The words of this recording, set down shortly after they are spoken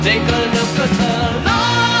Take a look at the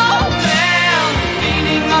long man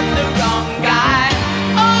beating up the wrong guy.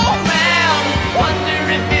 Oh man, wonder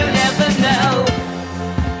if you'll ever know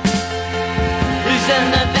who's in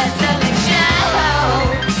the best-selling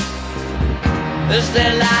show. Is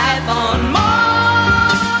there life on Mars?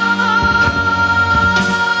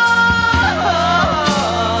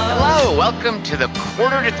 Hello, welcome to the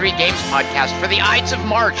Quarter to Three Games podcast for the Ides of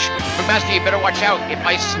March. McMaster, you better watch out if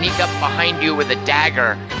I sneak up behind you with a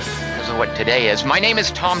dagger because of what today is. My name is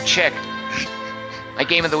Tom Chick. My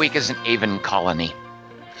game of the week is an Avon Colony.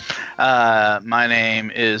 My name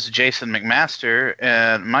is Jason McMaster,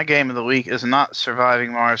 and my game of the week is not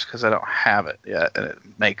Surviving Mars because I don't have it yet, and it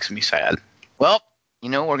makes me sad. Well, you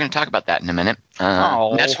know, we're going to talk about that in a minute.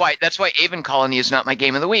 That's why Avon Colony is not my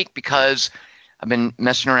game of the week, because I've been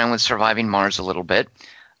messing around with Surviving Mars a little bit.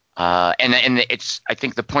 And it's, I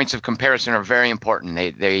think the points of comparison are very important.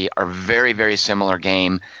 They are very, very similar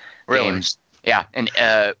games. Yeah, and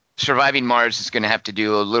Surviving Mars is going to have to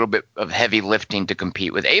do a little bit of heavy lifting to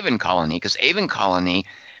compete with Avon Colony, because Avon Colony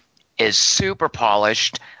is super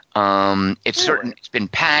polished. It's been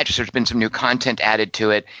patched. There's been some new content added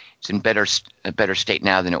to it. It's in a better state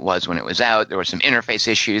now than it was when it was out. There were some interface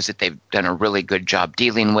issues that they've done a really good job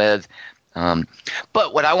dealing with.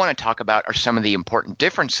 But what I want to talk about are some of the important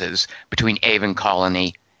differences between Avon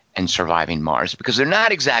Colony and Surviving Mars, because they're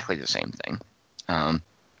not exactly the same thing. And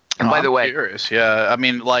by the way, curious. Yeah, I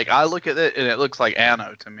mean, like, I look at it and it looks like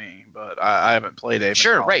Anno to me, but I haven't played Avon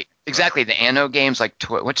sure, Colony. Right, exactly. The Anno games, like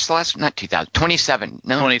what's the last? Not 2000, 27.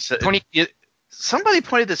 No, 20. Somebody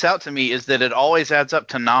pointed this out to me, is that it always adds up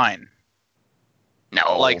to 9.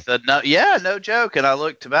 No, like no joke. And I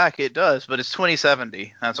looked back, it does, but it's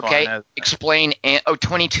 2070. That's okay. Why I know. Explain.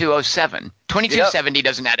 2207. 2270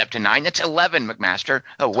 doesn't add up to 9. That's 11, McMaster.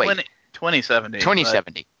 Oh wait, 2070.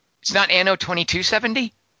 2070. It's not Anno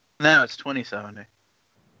 2270. No, it's 2070.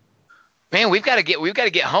 Man, we've got to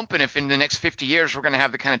get humping if in the next 50 years we're going to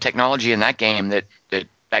have the kind of technology in that game that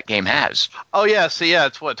game has. Oh yeah, so yeah,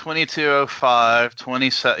 it's what, 2205,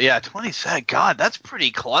 27. Yeah, 27. God, that's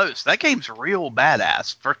pretty close. That game's real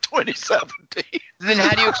badass for 2070. Then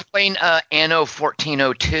how do you explain Anno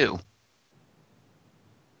 1402?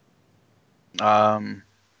 You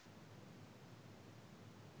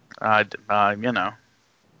know.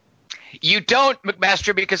 You don't,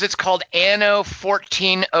 McMaster, because it's called Anno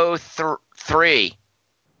 1403.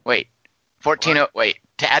 Wait, 14. Wait,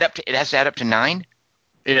 it has to add up to 9.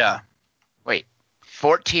 Yeah. Wait,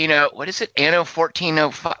 14. What is it? Anno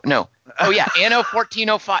 1405. No. Oh yeah, Anno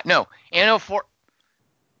 1405. No, Anno 4.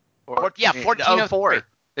 Yeah, 1404.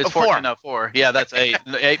 It's 1404. Yeah, that's 8.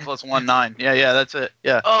 8 plus 1, 9. Yeah, that's it.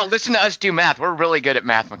 Yeah. Oh, listen to us do math. We're really good at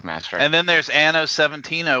math, McMaster. And then there's Anno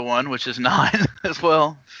 1701, which is 9 as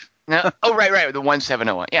well. No. Oh, right. The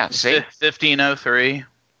 1701. Yeah, see? 1503.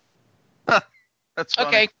 That's funny.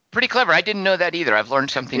 Okay, pretty clever. I didn't know that either. I've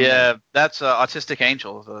learned something new. Yeah, that's Autistic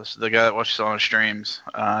Angel, the guy that watches on streams.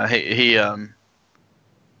 He's the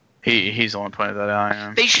one pointed that out.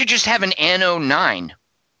 Yeah. They should just have an Anno 9.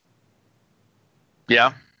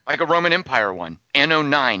 Yeah. Like a Roman Empire one. Anno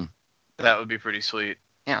 9. That would be pretty sweet.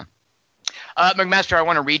 Yeah. McMaster, I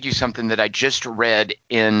want to read you something that I just read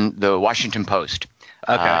in the Washington Post.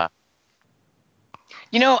 Okay.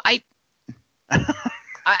 You know, I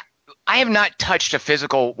have not touched a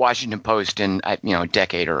physical Washington Post in a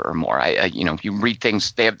decade or more. You read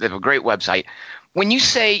things. They have a great website. When you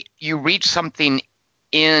say you read something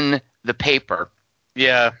in the paper,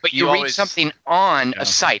 yeah, but you read something on a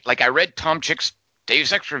site, like I read Tom Chick's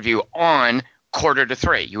Deus Ex review on Quarter to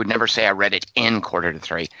Three. You would never say I read it in Quarter to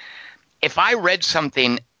Three. If I read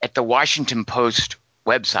something at the Washington Post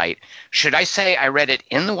website, should I say I read it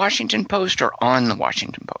in the Washington Post or on the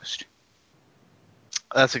Washington Post?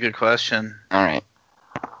 That's a good question. All right.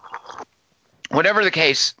 Whatever the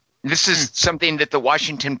case, this is something that the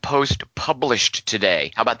Washington Post published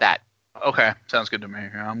today. How about that? Okay, sounds good to me.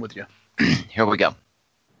 I'm with you. Here we go.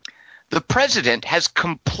 The president has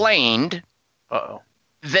complained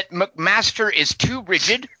that McMaster is too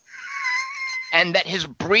rigid and that his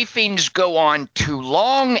briefings go on too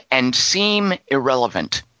long and seem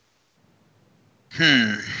irrelevant.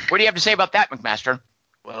 What do you have to say about that, McMaster?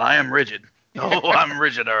 Well, I am rigid. Oh, I'm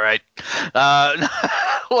rigid, all right.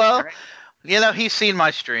 Well, he's seen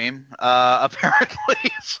my stream,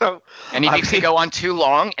 apparently. So, and he thinks they go on too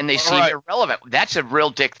long and they seem irrelevant. That's a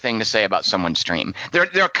real dick thing to say about someone's stream. There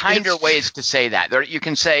are kinder ways to say that. You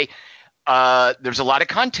can say there's a lot of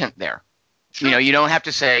content there. Sure. You don't have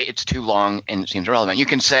to say it's too long and it seems irrelevant. You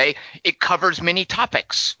can say it covers many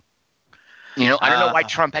topics. I don't know why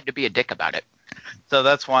Trump had to be a dick about it. So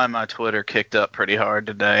that's why my Twitter kicked up pretty hard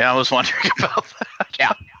today. I was wondering about that.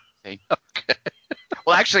 Yeah. Okay.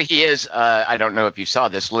 Well, actually, he is. I don't know if you saw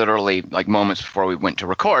this. Literally, like moments before we went to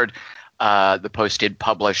record, the Post did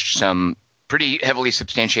publish some pretty heavily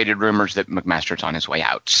substantiated rumors that McMaster's on his way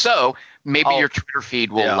out. So maybe your Twitter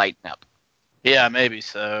feed will lighten up. Yeah, maybe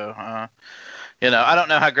so. I don't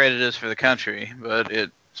know how great it is for the country, but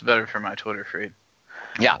it's better for my Twitter feed.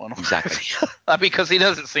 Yeah, exactly. Because he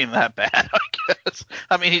doesn't seem that bad, I guess.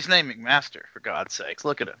 I mean, he's named McMaster, for God's sakes.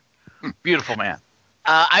 Look at him. Beautiful man.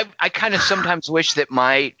 I kind of sometimes wish that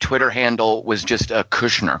my Twitter handle was just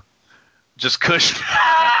Kushner. Just Kushner.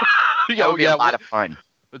 That would be a lot of fun.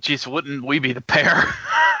 Jeez, wouldn't we be the pair?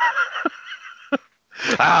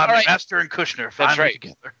 Right. McMaster and Kushner finally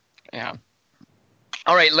together. Yeah.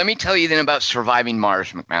 All right, let me tell you then about Surviving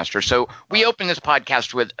Mars, McMaster. So we open this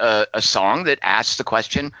podcast with a song that asks the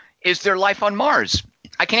question, is there life on Mars?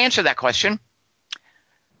 I can answer that question.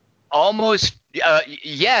 Almost,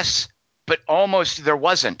 yes, but almost there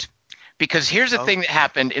wasn't. Because here's the thing that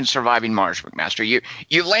happened in Surviving Mars, McMaster.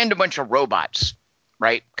 You land a bunch of robots,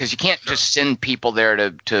 right? Because you can't just send people there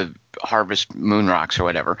to harvest moon rocks or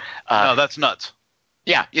whatever. No, that's nuts.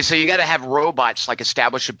 Yeah, so you got to have robots like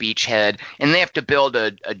establish a beachhead, and they have to build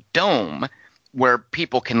a dome where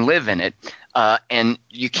people can live in it, and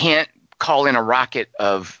you can't call in a rocket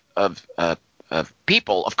of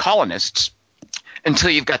people, of colonists, until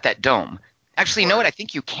you've got that dome. Actually, you know what? I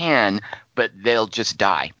think you can, but they'll just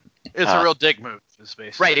die. It's a real dick move,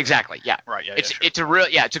 basically. Right, exactly. Yeah, right. Yeah,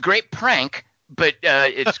 it's a great prank, but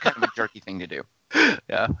it's kind of a jerky thing to do.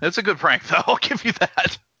 Yeah, it's a good prank, though. I'll give you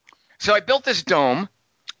that. So I built this dome,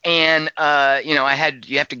 and you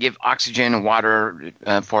have to give oxygen and water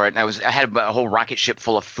for it. And I had a whole rocket ship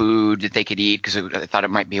full of food that they could eat because I thought it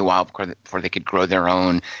might be a while before they could grow their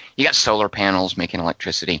own. You got solar panels making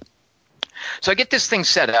electricity. So I get this thing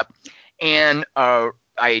set up, and you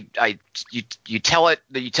tell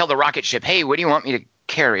the rocket ship, hey, what do you want me to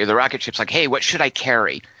carry? Or the rocket ship's like, hey, what should I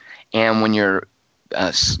carry? And when you're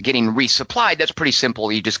getting resupplied, that's pretty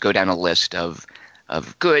simple. You just go down a list of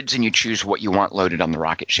goods and you choose what you want loaded on the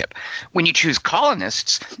rocket ship. When you choose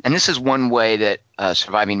colonists, and this is one way that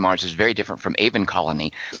Surviving Mars is very different from Aven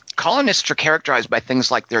Colony, colonists are characterized by things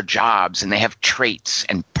like their jobs, and they have traits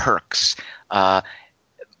and perks.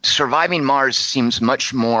 Surviving Mars seems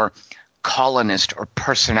much more colonist or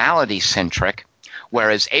personality centric,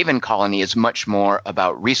 whereas Aven Colony is much more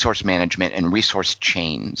about resource management and resource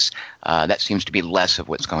chains. That seems to be less of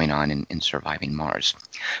what's going on in Surviving Mars.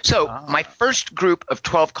 So my first group of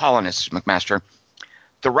 12 colonists, McMaster,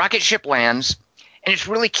 the rocket ship lands, and it's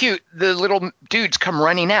really cute. The little dudes come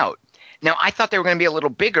running out. Now, I thought they were going to be a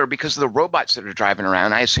little bigger because of the robots that are driving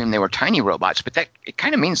around. I assumed they were tiny robots, but it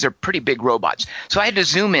kind of means they're pretty big robots. So I had to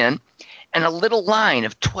zoom in, and a little line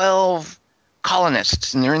of 12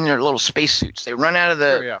 colonists, and they're in their little spacesuits. They run out of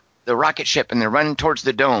the rocket ship, and they're running towards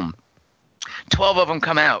the dome. 12 of them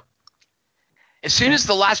come out. As soon as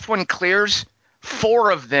the last one clears,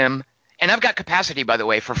 4 of them, and I've got capacity, by the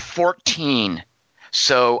way, for 14.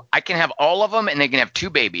 So I can have all of them, and they can have 2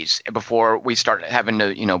 babies before we start having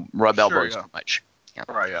to, rub elbows too much. Yeah.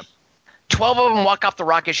 Right, yeah. 12 of them walk off the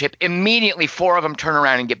rocket ship. Immediately, 4 of them turn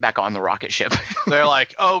around and get back on the rocket ship. They're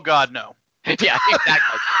like, oh, God, no. Yeah,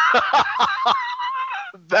 exactly.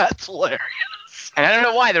 That's hilarious. And I don't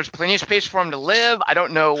know why. There's plenty of space for them to live. I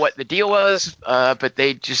don't know what the deal was, but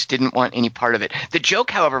they just didn't want any part of it. The joke,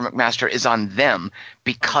 however, McMaster, is on them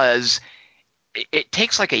because it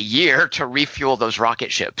takes like a year to refuel those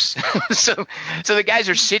rocket ships. So the guys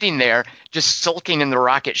are sitting there just sulking in the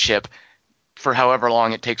rocket ship for however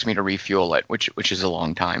long it takes me to refuel it, which is a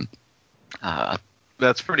long time.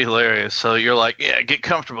 That's pretty hilarious. So you're like, yeah, get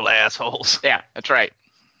comfortable, assholes. Yeah, that's right.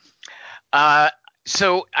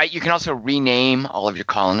 So you can also rename all of your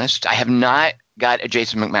colonists. I have not got a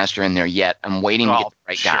Jason McMaster in there yet. I'm waiting to get the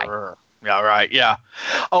right guy. Yeah, right, yeah.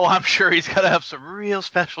 Oh, I'm sure he's got to have some real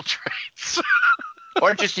special traits.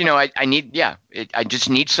 Or just, I just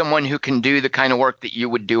need someone who can do the kind of work that you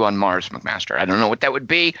would do on Mars, McMaster. I don't know what that would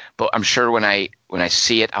be, but I'm sure when I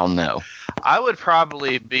see it, I'll know. I would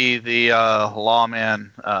probably be the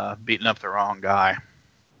lawman beating up the wrong guy.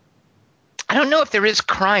 I don't know if there is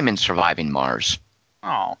crime in Surviving Mars.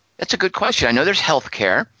 Oh. That's a good question. I know there's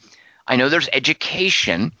healthcare. I know there's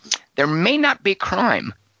education. There may not be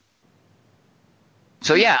crime.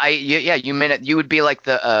 So you would be like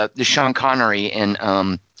the Sean Connery in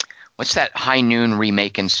what's that High Noon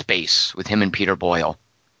remake in space with him and Peter Boyle?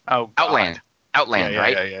 Oh, God. Outland,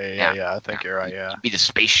 right? Yeah. I think you're right. Yeah. You'd be the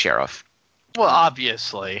space sheriff. Well,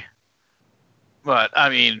 obviously, but I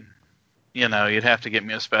mean, you'd have to get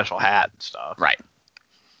me a special hat and stuff. Right.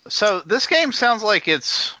 So this game sounds like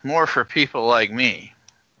it's more for people like me.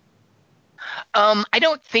 I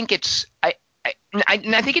don't think it's. I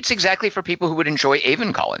think it's exactly for people who would enjoy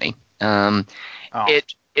Aven Colony.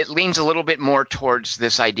 It leans a little bit more towards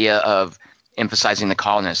this idea of emphasizing the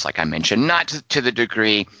colonists, like I mentioned, not to the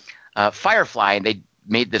degree Firefly. They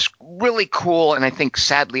made this really cool and I think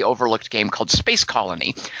sadly overlooked game called Space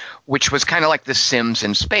Colony, which was kind of like The Sims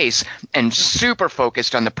in space and super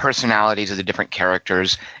focused on the personalities of the different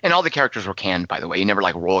characters. And all the characters were canned, by the way. You never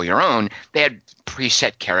roll your own. They had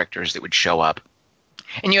preset characters that would show up.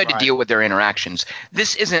 And you had to deal with their interactions.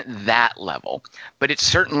 This isn't that level, but it's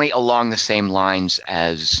certainly along the same lines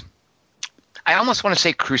as, I almost want to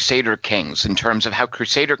say, Crusader Kings, in terms of how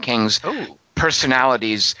Crusader Kings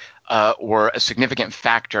personalities were a significant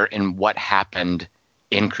factor in what happened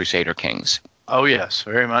in Crusader Kings. Oh, yes,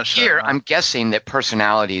 very much so. Here, I'm guessing that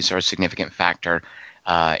personalities are a significant factor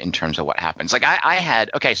in terms of what happens. Like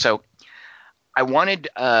I wanted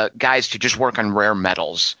guys to just work on rare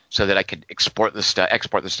metals so that I could export the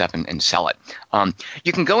stuff and sell it.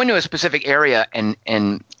 You can go into a specific area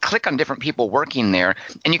and click on different people working there,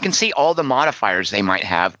 and you can see all the modifiers they might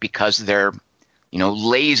have because they're,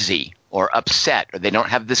 lazy or upset or they don't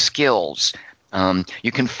have the skills.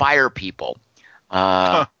 You can fire people.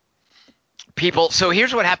 So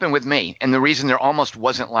here's what happened with me, and the reason there almost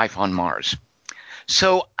wasn't life on Mars.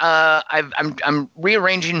 So I'm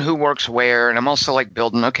rearranging who works where, and I'm also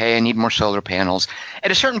building, okay, I need more solar panels.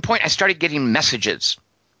 At a certain point, I started getting messages.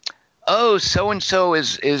 Oh, so-and-so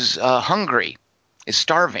is hungry, is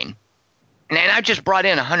starving. And I just brought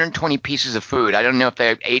in 120 pieces of food. I don't know if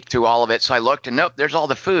they ate through all of it, so I looked, and nope, there's all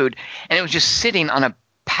the food. And it was just sitting on a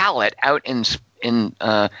pallet out in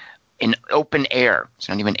open air. It's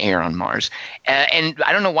not even air on Mars. And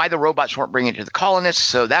I don't know why the robots weren't bringing it to the colonists,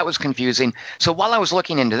 so that was confusing. So while I was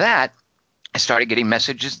looking into that, I started getting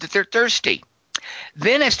messages that they're thirsty.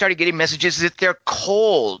 Then I started getting messages that they're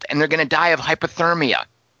cold and they're going to die of hypothermia.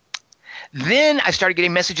 Then I started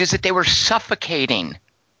getting messages that they were suffocating.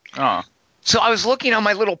 Oh. So I was looking on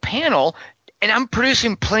my little panel, and I'm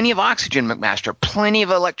producing plenty of oxygen, McMaster, plenty of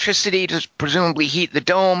electricity to presumably heat the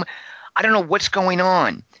dome. I don't know what's going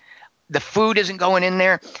on. The food isn't going in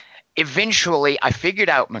there. Eventually, I figured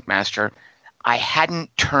out, McMaster, I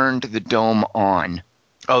hadn't turned the dome on.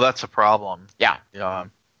 Oh, that's a problem. Yeah.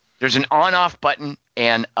 There's an on-off button,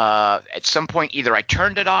 and at some point, either I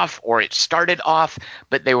turned it off or it started off,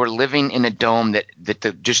 but they were living in a dome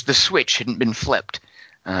that just the switch hadn't been flipped.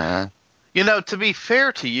 To be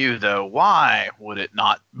fair to you, though, why would it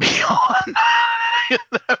not be on?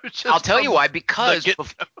 I'll tell you why, because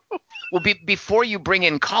before you bring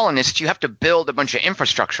in colonists, you have to build a bunch of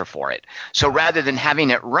infrastructure for it. So rather than having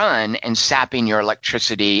it run and sapping your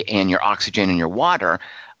electricity and your oxygen and your water,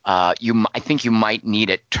 I think you might need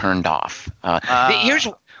it turned off. Here's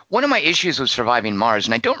one of my issues with Surviving Mars,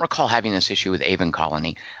 and I don't recall having this issue with Aven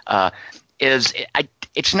Colony,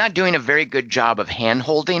 it's not doing a very good job of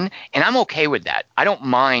hand-holding, and I'm okay with that. I don't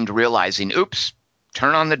mind realizing, oops,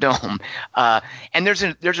 turn on the dome. And there's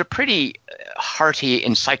a pretty hearty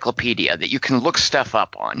encyclopedia that you can look stuff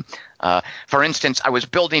up on. For instance, I was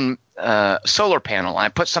building a solar panel, and I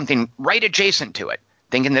put something right adjacent to it,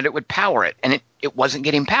 thinking that it would power it, and it wasn't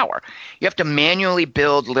getting power. You have to manually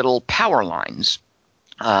build little power lines,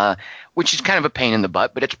 which is kind of a pain in the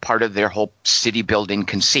butt, but it's part of their whole city building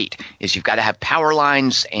conceit, is you've got to have power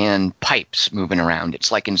lines and pipes moving around.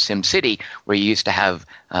 It's like in SimCity, where you used to have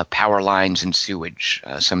power lines and sewage.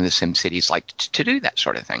 Some of the SimCities like to do that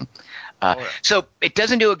sort of thing. So it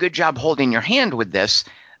doesn't do a good job holding your hand with this.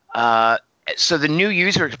 So the new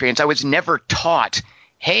user experience, I was never taught,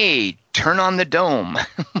 hey, turn on the dome.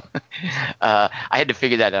 I had to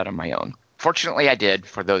figure that out on my own. Fortunately, I did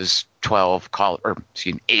for those 8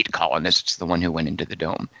 colonists, the one who went into the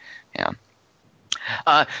dome. Yeah.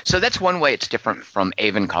 So that's one way it's different from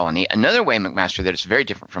Aven Colony. Another way, McMaster, that it's very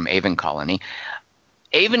different from Aven Colony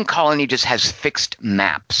just has fixed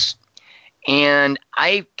maps. And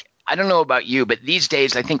I don't know about you, but these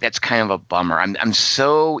days I think that's kind of a bummer. I'm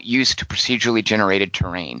so used to procedurally generated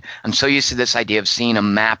terrain. I'm so used to this idea of seeing a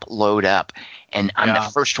map load up, and I'm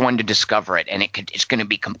the first one to discover it, and it's going to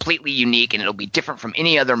be completely unique, and it'll be different from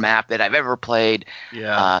any other map that I've ever played.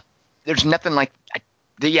 Yeah. There's nothing like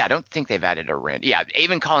I don't think they've added a random. Yeah,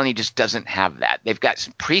 Aven Colony just doesn't have that. They've got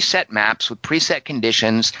some preset maps with preset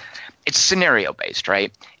conditions. It's scenario-based,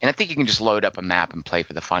 right? And I think you can just load up a map and play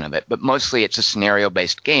for the fun of it. But mostly it's a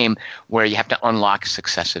scenario-based game where you have to unlock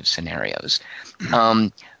successive scenarios.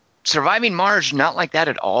 Surviving Mars, not like that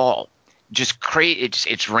at all. just create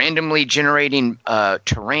it's randomly generating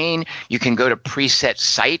terrain. You can go to preset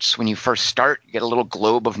sites when you first start. You get a little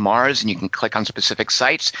globe of Mars, and you can click on specific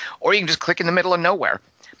sites, or you can just click in the middle of nowhere.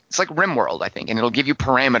 It's like RimWorld, I think, and it'll give you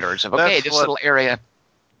parameters of little area.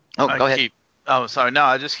 Oh, go ahead. Sorry. No,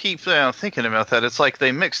 I just keep thinking about that. It's like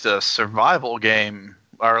they mixed a survival game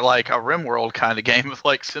or like a RimWorld kind of game with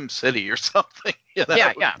like SimCity or something. You know?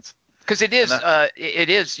 Yeah. Because it is,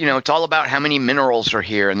 it's all about how many minerals are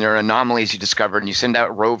here, and there are anomalies you discover, and you send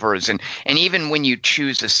out rovers, and even when you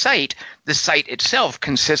choose a site, the site itself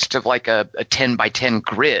consists of like a 10 by 10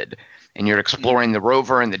 grid, and you're exploring the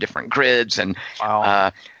rover and the different grids, and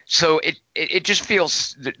so it just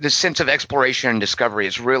feels the sense of exploration and discovery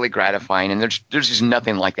is really gratifying, and there's just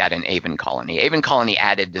nothing like that in Aven Colony. Aven Colony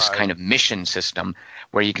added this kind of mission system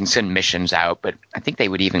where you can send missions out, but I think they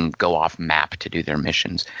would even go off map to do their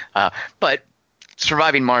missions. But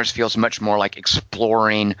Surviving Mars feels much more like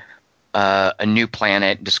exploring a new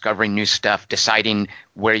planet, discovering new stuff, deciding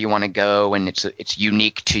where you want to go, and it's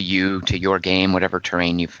unique to you, to your game, whatever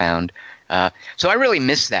terrain you found. So I really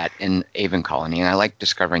miss that in Aven Colony, and I like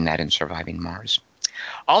discovering that in Surviving Mars.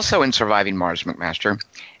 Also in Surviving Mars, McMaster,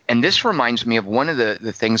 and this reminds me of one of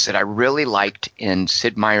the things that I really liked in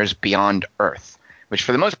Sid Meier's Beyond Earth, which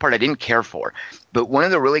for the most part I didn't care for. But one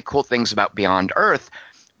of the really cool things about Beyond Earth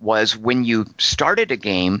was when you started a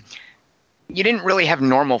game, you didn't really have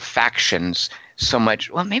normal factions so much.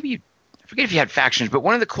 Well, maybe I forget if you had factions, but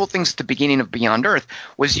one of the cool things at the beginning of Beyond Earth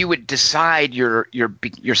was you would decide your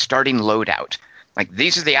starting loadout. Like,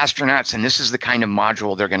 these are the astronauts, and this is the kind of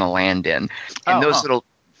module they're going to land in. And those little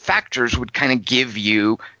factors would kind of give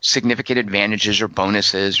you significant advantages or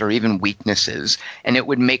bonuses or even weaknesses, and it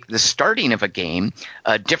would make the starting of a game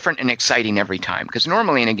different and exciting every time. Because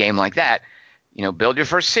normally in a game like that, build your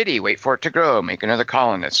first city, wait for it to grow, make another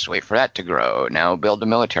colonist, wait for that to grow, now build a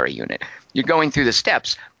military unit. You're going through the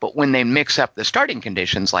steps, but when they mix up the starting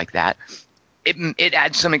conditions like that, it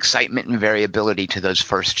adds some excitement and variability to those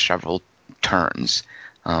first several turns.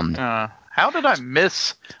 How did I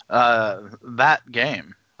miss that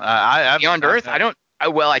game? Beyond Earth?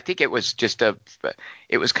 I think it was just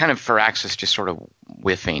it was kind of Firaxis just sort of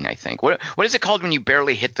whiffing, I think. What is it called when you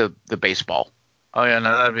barely hit the baseball? Oh yeah,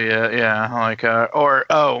 no, that'd be it. Yeah, like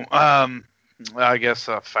I guess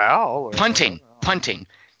a foul. Or punting.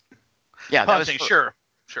 Yeah, punting. Sure.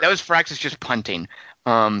 That was Firaxis just punting.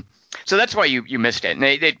 So that's why you missed it, and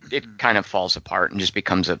it kind of falls apart and just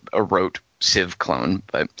becomes a rote Civ clone.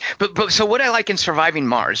 But so what I like in Surviving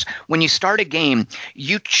Mars, when you start a game,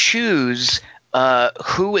 you choose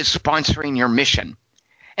who is sponsoring your mission.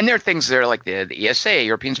 And there are things there like the ESA,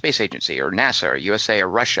 European Space Agency, or NASA, or USA, or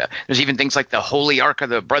Russia. There's even things like the Holy Ark of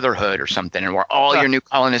the Brotherhood or something, and where all your new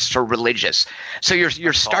colonists are religious. So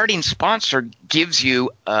your starting sponsor gives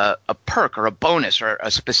you a perk or a bonus or a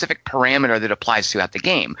specific parameter that applies throughout the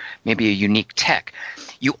game, maybe a unique tech.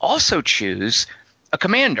 You also choose a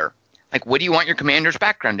commander. Like, what do you want your commander's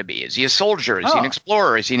background to be? Is he a soldier? Is he an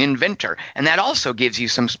explorer? Is he an inventor? And that also gives you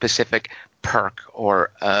some specific perk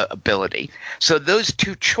or ability. So those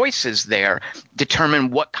two choices there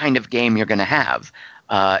determine what kind of game you're going to have,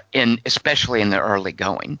 especially in the early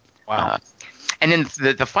going. Wow. And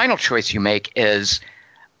then the final choice you make is,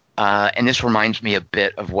 and this reminds me a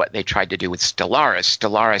bit of what they tried to do with Stellaris.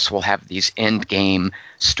 Stellaris will have these end-game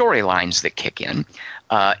storylines that kick in.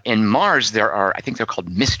 In Mars, I think they're called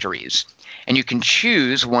mysteries. And you can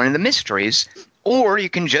choose one of the mysteries, or you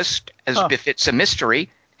can just, if it's a mystery,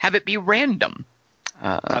 have it be random.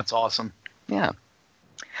 That's awesome. Yeah.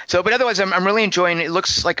 So, but otherwise, I'm really enjoying it. It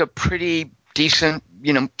looks like a pretty decent,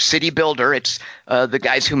 city builder. It's the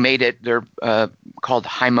guys who made it. They're called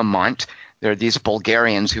Haimamont. They're these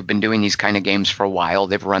Bulgarians who've been doing these kind of games for a while.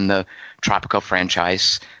 They've run the Tropico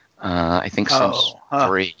franchise, I think, since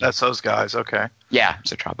 3. That's those guys. Okay. Yeah, it's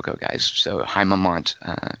the Tropico guys. So Haimamont,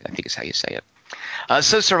 I think is how you say it.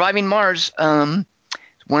 So Surviving Mars,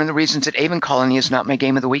 one of the reasons that Aven Colony is not my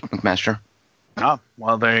game of the week, McMaster. Oh,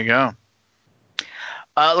 well, there you go.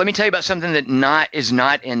 Let me tell you about something that is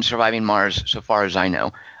not in Surviving Mars, so far as I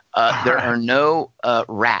know. There are no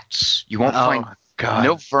rats. You won't find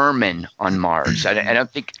no vermin on Mars. I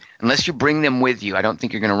don't think, unless you bring them with you, I don't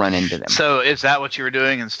think you're going to run into them. So is that what you were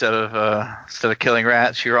doing instead of killing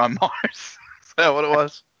rats? You were on Mars. Is that what it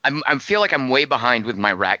was? I feel like I'm way behind with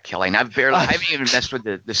my rat killing. I haven't even messed with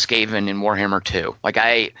the Skaven in Warhammer 2. Like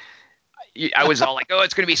I was all like, oh,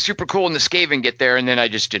 it's going to be super cool when the Skaven get there, and then I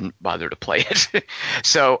just didn't bother to play it.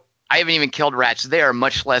 So I haven't even killed rats there,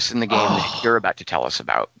 much less in the game that you're about to tell us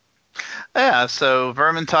about. Yeah, so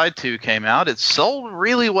Vermintide 2 came out. It sold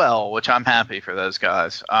really well, which I'm happy for those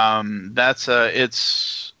guys.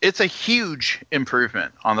 It's a huge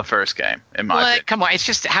improvement on the first game, in my opinion. Come on, it's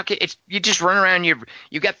just you just run around.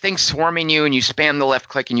 You got things swarming you, and you spam the left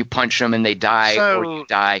click, and you punch them, and they die, or you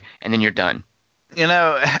die, and then you're done.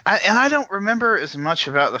 I don't remember as much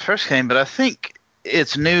about the first game, but I think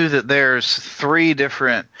it's new that there's 3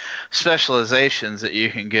 different specializations that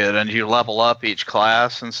you can get, and you level up each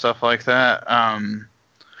class and stuff like that.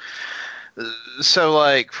 So,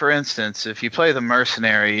 like, for instance, if you play the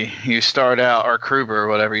mercenary, you start out, or Kruber or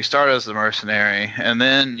whatever, you start as the mercenary, and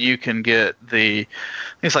then you can get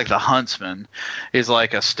he's like the huntsman. He's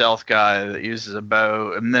like a stealth guy that uses a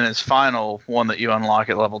bow, and then his final one that you unlock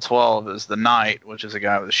at level 12 is the knight, which is a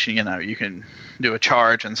guy with you can do a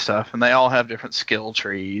charge and stuff, and they all have different skill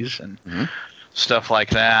trees and stuff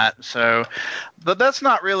like that. So, but that's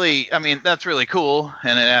not really, I mean, that's really cool,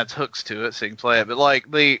 and it adds hooks to it so you can play it, but like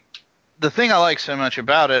the thing I like so much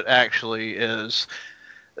about it actually is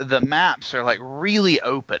the maps are like really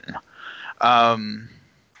open.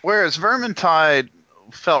 Whereas Vermintide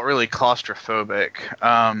felt really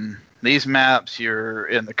claustrophobic. These maps, you're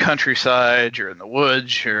in the countryside, you're in the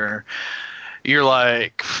woods, you're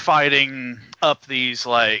like fighting up these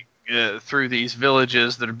like through these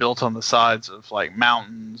villages that are built on the sides of like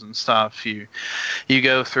mountains and stuff. You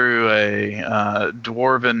go through a a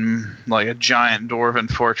giant dwarven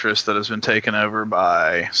fortress that has been taken over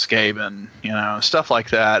by Skaven, stuff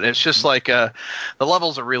like that. It's just like the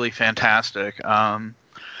levels are really fantastic. Are you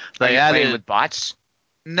playing with bots?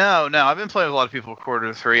 No, I've been playing with a lot of people with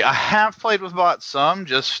Quarter 3. I have played with bots some,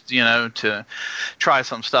 just to try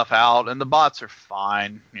some stuff out, and the bots are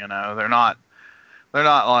fine. They're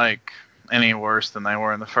not like any worse than they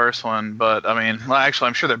were in the first one, but I mean, actually,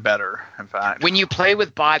 I'm sure they're better. In fact, when you play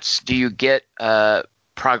with bots, do you get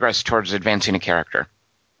progress towards advancing a character?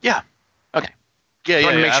 Yeah. Okay. Yeah, I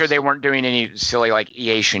wanted to make sure they weren't doing any silly like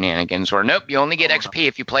EA shenanigans, or nope, you only get XP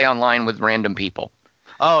if you play online with random people.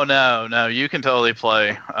 Oh no, you can totally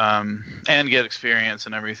play and get experience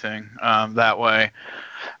and everything that way.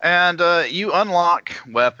 And you unlock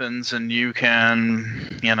weapons, and you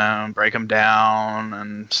can, break them down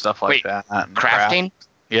and stuff like that. And crafting?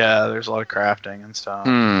 Yeah, there's a lot of crafting and stuff.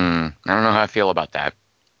 I don't know how I feel about that.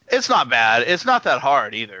 It's not bad. It's not that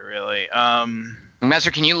hard either, really.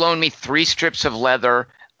 Master, can you loan me 3 strips of leather,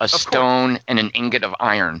 a stone, and an ingot of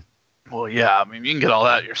iron? Well, yeah, I mean, you can get all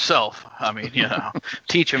that yourself. I mean,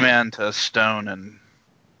 teach a man to stone and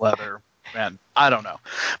leather, man, I don't know.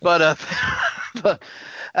 But,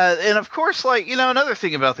 and of course, like, another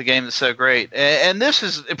thing about the game that's so great, and this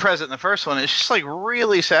is present in the first one, it's just like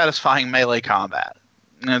really satisfying melee combat.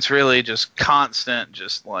 And it's really just constant,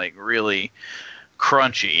 just like really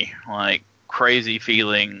crunchy, like crazy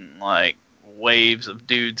feeling, like waves of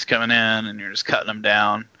dudes coming in and you're just cutting them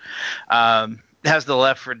down. It has the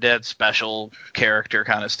Left 4 Dead special character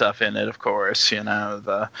kind of stuff in it, of course.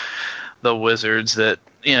 The wizards that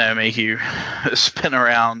make you spin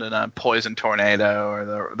around in a poison tornado,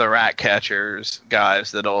 or the rat catchers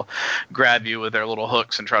guys that'll grab you with their little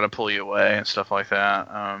hooks and try to pull you away and stuff like that.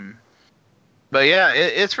 But yeah,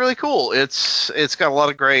 it's really cool. It's got a lot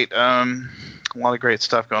of great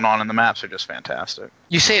stuff going on, and the maps are just fantastic.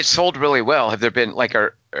 You say it sold really well. Have there been like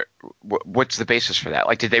what's the basis for that?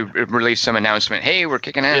 Like, did they release some announcement? Hey, we're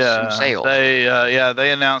kicking ass in sales.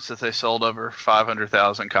 They announced that they sold over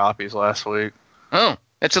 500,000 copies last week. Oh,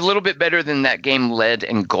 that's a little bit better than that game Lead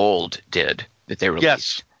and Gold did that they released.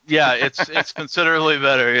 Yes. Yeah, it's considerably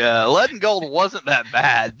better. Yeah, Lead and Gold wasn't that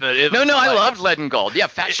bad, but I loved Lead and Gold. Yeah,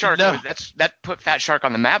 Fat Shark. That put Fat Shark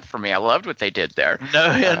on the map for me. I loved what they did there.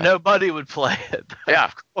 Nobody would play it. Yeah,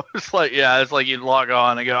 of course. It's like you'd log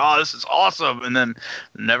on and go, "Oh, this is awesome," and then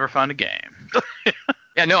never find a game.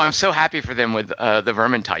 Yeah, no, I'm so happy for them with the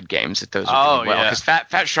Vermintide games that those are doing well. Because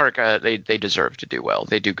Fat Shark, they deserve to do well.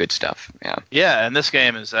 They do good stuff. Yeah. Yeah, and this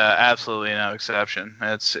game is absolutely no exception.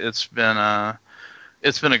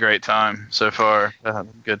 It's been a great time so far. I had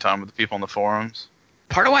a good time with the people in the forums.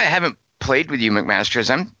 Part of why I haven't played with you, McMaster, is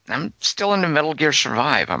I'm still into Metal Gear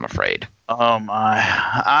Survive, I'm afraid. Oh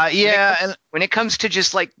my. Yeah. When it comes to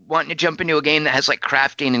just like wanting to jump into a game that has like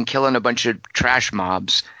crafting and killing a bunch of trash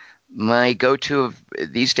mobs, my go-to of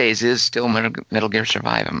these days is still Metal Gear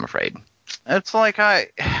Survive, I'm afraid. It's like I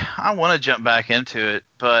want to jump back into it,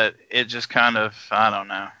 but it just kind of, I don't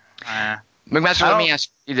know. McMaster, let me ask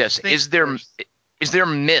you this. Is there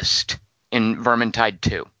Mist in Vermintide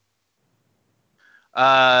 2?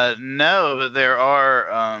 No, but there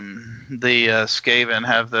are. The Skaven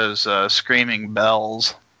have those screaming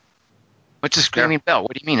bells. What's a screaming bell?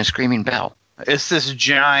 What do you mean a screaming bell? It's this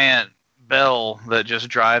giant bell that just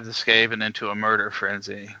drives the Skaven into a murder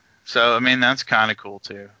frenzy. So, I mean, that's kind of cool,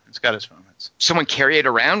 too. It's got its moments. Someone carry it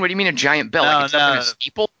around? What do you mean a giant bell? Like it's up in a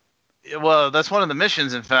steeple? Well, that's one of the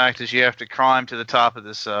missions, in fact, is you have to climb to the top of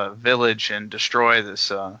this village and destroy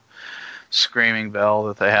this screaming bell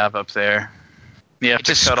that they have up there. You have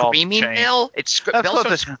It's to a cut off the screaming chain. bell?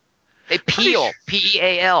 They peel. Pretty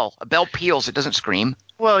P-E-A-L. A bell peels. It doesn't scream.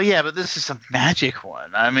 Well, yeah, but this is a magic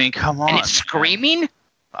one. I mean, come on. And it's screaming?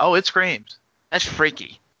 Oh, it screams. That's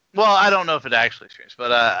freaky. Well, I don't know if it actually screams,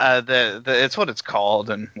 but it's what it's called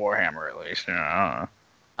in Warhammer, at least. You know, I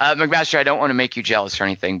don't know. McMaster, I don't want to make you jealous or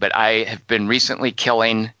anything, but I have been recently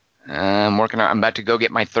killing. I'm about to go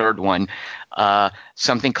get my third one.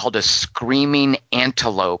 Something called a screaming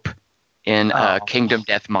antelope in Kingdom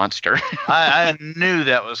Death Monster. I knew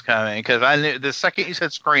that was coming because I knew the second you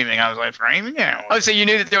said screaming, I was like, screaming antelope. Oh, so you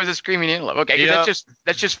knew that there was a screaming antelope? Okay, yep.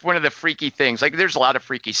 that's just one of the freaky things. Like, there's a lot of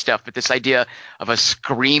freaky stuff, but this idea of a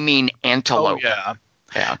screaming antelope. Oh yeah.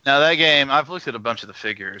 Yeah. Now that game, I've looked at a bunch of the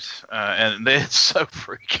figures, and it's so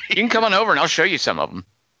freaky. You can come on over and I'll show you some of them.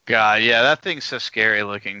 God, yeah, that thing's so scary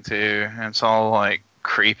looking too. And it's all like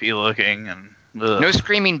creepy looking and. Ugh. No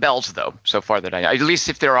screaming bells though, so far that I know. At least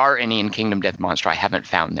if there are any in Kingdom Death Monster, I haven't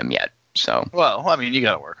found them yet. So. Well, I mean, you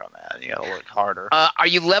got to work on that. You got to look harder. Are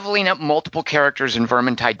you leveling up multiple characters in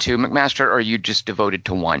Vermintide 2, McMaster, or are you just devoted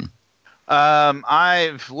to one?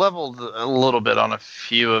 I've leveled a little bit on a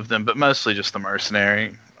few of them, but mostly just the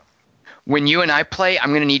mercenary. When you and I play,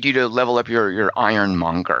 I'm going to need you to level up your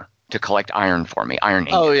Ironmonger to collect iron for me. Iron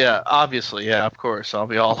ingot. Oh, yeah. Obviously, yeah, of course. I'll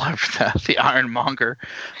be all over that. The Ironmonger.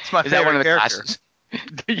 It's my Is favorite that one of the character. classes?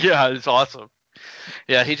 Yeah, it's awesome.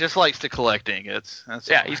 Yeah, he just likes to collect ingots.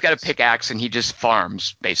 He's got a pickaxe and he just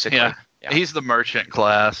farms, basically. Yeah. He's the merchant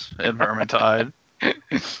class in Vermintide.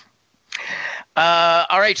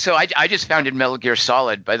 All right, so I just found in Metal Gear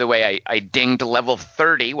Solid. By the way, I dinged level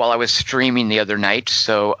 30 while I was streaming the other night.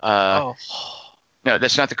 So, no,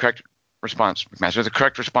 that's not the correct response, McMaster. The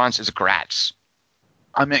correct response is Gratz.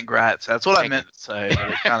 I meant Gratz. That's what I meant to say,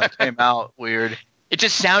 but it kind of came out weird. It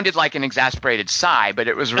just sounded like an exasperated sigh, but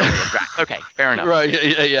it was really a Gratz. Okay, fair enough. Right,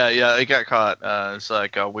 yeah. It got caught. It's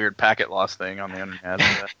like a weird packet loss thing on the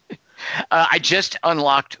internet. I just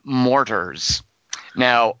unlocked mortars.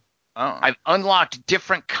 Now, I've unlocked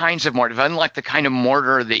different kinds of mortar. I've unlocked the kind of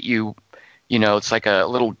mortar that it's like a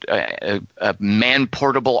little a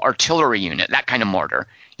man-portable artillery unit, that kind of mortar,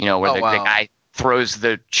 where the guy throws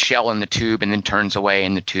the shell in the tube and then turns away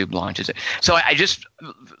and the tube launches it. So I just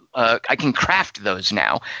I can craft those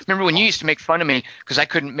now. Remember when you used to make fun of me because I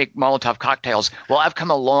couldn't make Molotov cocktails? Well, I've come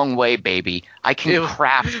a long way, baby. I can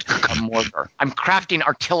craft a mortar. I'm crafting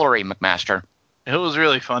artillery, McMaster. It was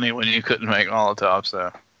really funny when you couldn't make Molotovs,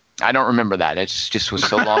 though. I don't remember that. It just was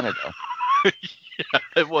so long ago. Yeah,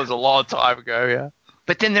 it was a long time ago, yeah.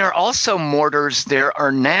 But then there are also mortars. There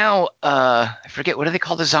are now, I forget, what do they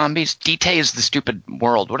call the zombies? Dite is the stupid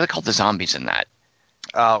world. What do they call the zombies in that?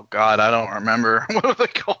 Oh, God, I don't remember. What are they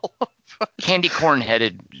called? Candy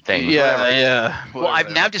corn-headed thing. Yeah. Well,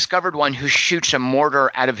 I've now discovered one who shoots a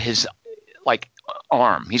mortar out of his,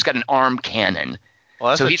 arm. He's got an arm cannon.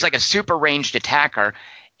 Well, so he's like a super ranged attacker.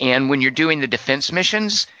 And when you're doing the defense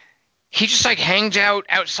missions, he just hangs out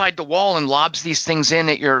outside the wall and lobs these things in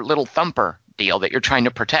at your little thumper deal that you're trying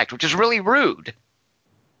to protect, which is really rude.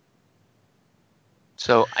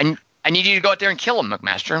 So I need you to go out there and kill him,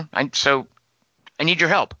 McMaster. I need your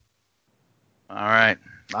help. All right.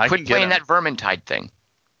 Quit playing that Vermintide thing.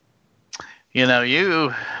 You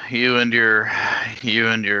and your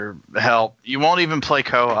help. You won't even play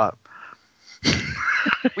co-op.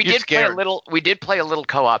 We did play a little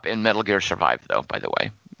co-op in Metal Gear Survive, though, by the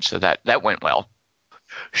way. So that went well.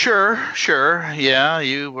 Sure. Yeah,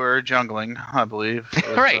 you were jungling, I believe.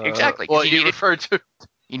 Right, exactly. What you referred to.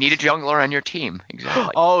 You need a jungler on your team.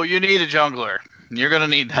 Exactly. Oh, you need a jungler. You're going to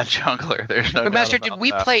need that jungler. There's no doubt Master, about did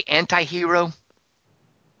we that. play Anti-Hero?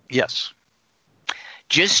 Yes.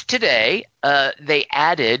 Just today, they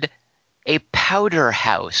added a powder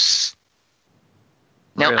house.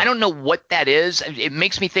 Now, really? I don't know what that is. It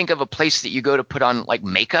makes me think of a place that you go to put on,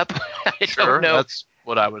 makeup. I don't know. That's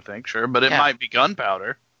what I would think, sure. But it might be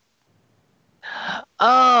gunpowder.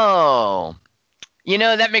 Oh.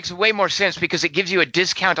 That makes way more sense because it gives you a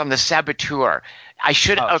discount on the Saboteur. Okay.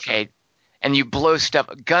 Sure. And you blow stuff.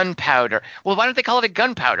 Gunpowder. Well, why don't they call it a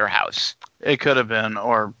gunpowder house? It could have been,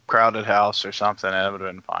 or crowded house or something. That would have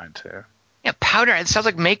been fine, too. Yeah, powder. It sounds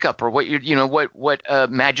like makeup or what what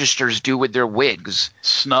magisters do with their wigs.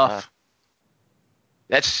 Snuff.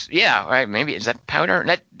 Right. Maybe is that powder?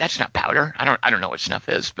 That's not powder. I don't know what snuff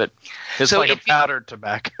is, but it's like a powdered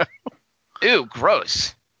tobacco. Ew,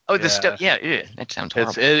 gross. Oh, the Yeah. stuff. Yeah, ew, that sounds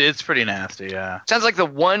horrible. It's pretty nasty. Yeah. Sounds like the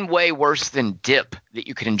one way worse than dip that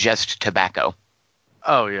you could ingest tobacco.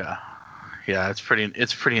 Oh yeah. Yeah, it's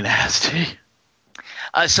pretty nasty.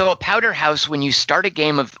 So a powder house, when you start a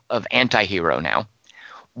game of Anti-Hero now,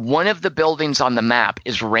 one of the buildings on the map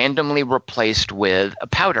is randomly replaced with a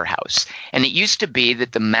powder house. And it used to be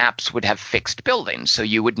that the maps would have fixed buildings. So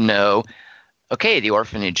you would know, okay, the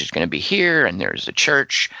orphanage is going to be here, and there's a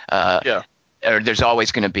church. Yeah. Or there's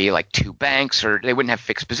always going to be like 2 banks, or they wouldn't have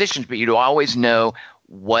fixed positions, but you'd always know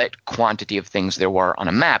what quantity of things there were on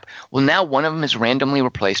a map. Well, now one of them is randomly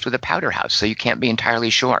replaced with a powder house, so you can't be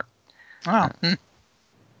entirely sure. Oh.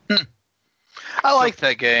 I like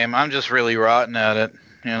that game. I'm just really rotten at it.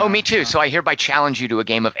 You know? Oh, me too. So I hereby challenge you to a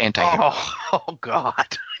game of Anti-Hero. Oh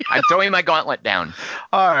God. I'm throwing my gauntlet down.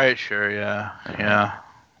 All right, sure, yeah.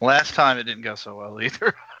 Last time it didn't go so well either.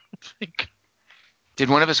 I think. Did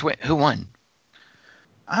one of us win? Who won?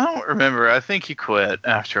 I don't remember. I think you quit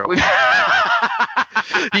after a while.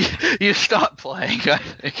 you stopped playing. I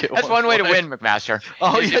think That's one way to win, McMaster.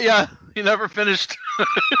 Oh yeah. You never finished.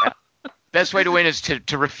 Best way to win is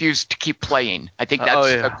to refuse to keep playing. I think that's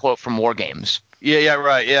a quote from War Games. Yeah,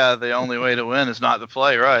 right. Yeah, the only way to win is not to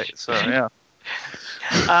play, right? So yeah.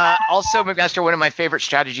 Also, McMaster, one of my favorite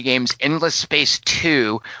strategy games, Endless Space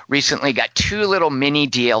 2, recently got 2 little mini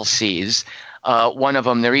DLCs. One of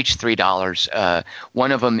them, they're each $3.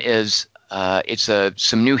 One of them is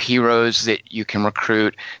some new heroes that you can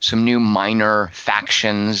recruit, some new minor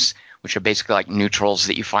factions, which are basically like neutrals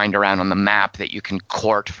that you find around on the map that you can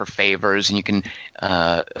court for favors, and you can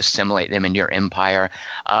assimilate them into your empire.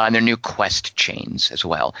 And there are new quest chains as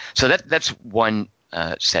well. So that's one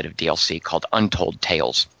set of DLC called Untold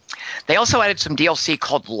Tales. They also added some DLC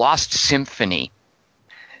called Lost Symphony.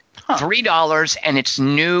 $3, and it's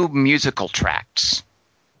new musical tracks.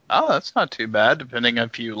 Oh, that's not too bad, depending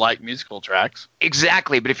if you like musical tracks.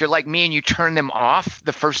 Exactly, but if you're like me and you turn them off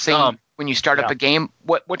the first thing when you start up a game,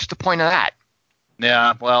 what's the point of that?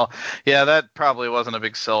 Yeah, well, that probably wasn't a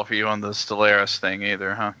big sell for you on the Stellaris thing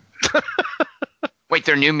either, huh? Wait,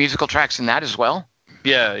 there are new musical tracks in that as well?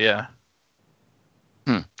 Yeah.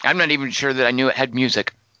 I'm not even sure that I knew it had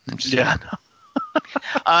music.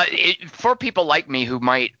 For people like me who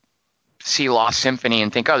might see Lost Symphony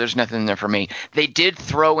and think, oh, there's nothing in there for me, they did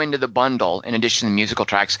throw into the bundle, in addition to the musical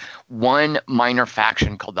tracks, one minor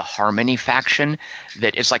faction called the Harmony faction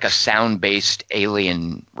that is like a sound-based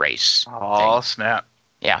alien race. Oh, snap.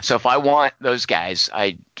 Yeah, so if I want those guys,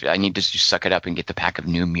 I need to just suck it up and get the pack of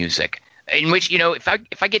new music. In which, if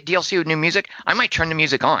I get DLC with new music, I might turn the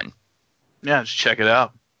music on. Yeah, just check it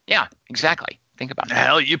out. Yeah, exactly. Think about it.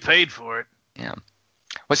 Hell, you paid for it. Yeah.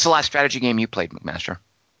 What's the last strategy game you played, McMaster?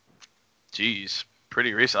 Jeez,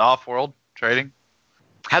 pretty recent. Off-world trading.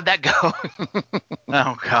 How'd that go?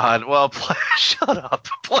 Oh God! Well, shut up.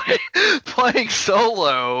 Playing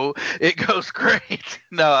solo, it goes great.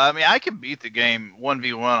 No, I mean I can beat the game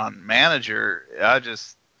 1v1 on manager. I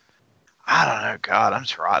don't know. God, I'm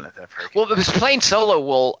just rotten at that freaking. Well, because playing solo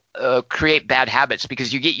will create bad habits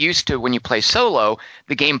because you get used to, when you play solo,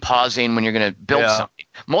 the game pausing when you're going to build something.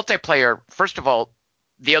 Multiplayer, first of all,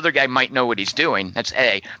 the other guy might know what he's doing. That's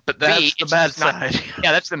A. But that's B, the bad side.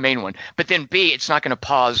 Yeah, that's the main one. But then B, it's not going to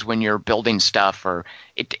pause when you're building stuff, or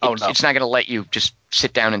it's not going to let you just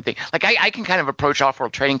sit down and think. Like I can kind of approach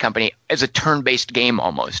Off-World Trading Company as a turn-based game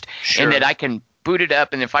almost, in that I can boot it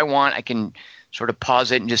up, and if I want, I can sort of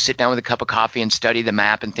pause it and just sit down with a cup of coffee and study the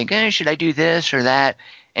map and think, should I do this or that?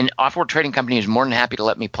 And Off-World Trading Company is more than happy to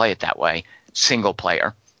let me play it that way, single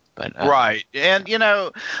player. But, right, and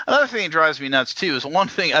another thing that drives me nuts too is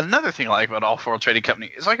another thing I like about Off-World Trading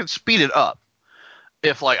Company is I can speed it up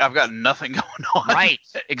if I've got nothing going on. Right,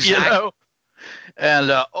 exactly.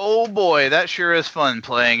 And oh boy, that sure is fun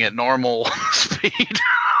playing at normal speed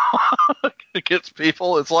against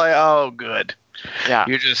people. It's like, oh good. Yeah.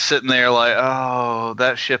 You're just sitting there like, oh,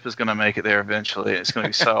 that ship is going to make it there eventually. It's going to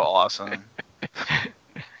be so awesome.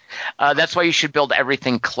 That's why you should build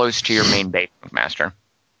everything close to your main base, Master.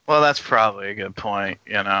 Well, that's probably a good point.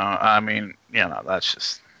 I mean, that's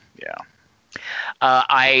just, yeah.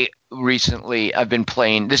 I've been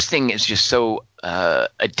playing, this thing is just so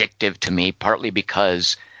addictive to me, partly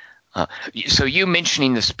because, so you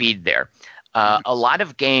mentioning the speed there, a lot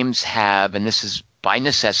of games have, and this is by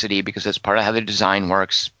necessity because that's part of how the design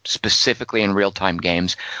works, specifically in real-time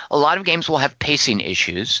games, a lot of games will have pacing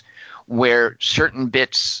issues where certain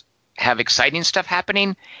bits have exciting stuff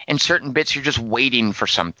happening and certain bits you're just waiting for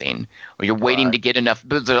something, or you're waiting to get enough.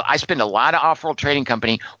 I spend a lot of Off-World Trading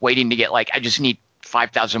Company waiting to get, I just need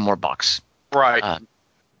 5,000 more bucks. Right.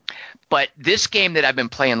 But this game that I've been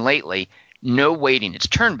playing lately no waiting. It's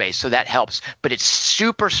turn-based, so that helps. But it's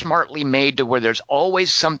super smartly made to where there's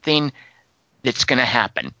always something that's going to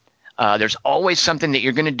happen. There's always something that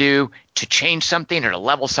you're going to do to change something or to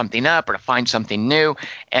level something up or to find something new.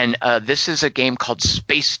 And this is a game called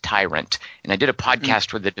Space Tyrant. And I did a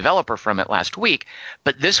podcast with the developer from it last week.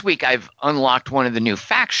 But this week I've unlocked one of the new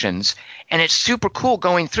factions. And it's super cool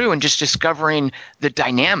going through and just discovering the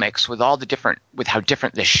dynamics with all the different – with how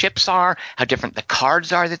different the ships are, how different the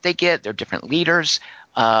cards are that they get, their different leaders.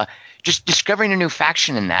 Just discovering a new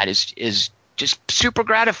faction in that is just super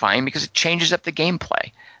gratifying because it changes up the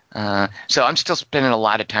gameplay. So I'm still spending a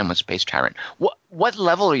lot of time with Space Tyrant. What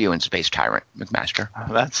level are you in Space Tyrant, McMaster?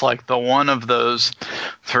 That's like the one of those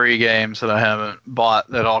 3 games that I haven't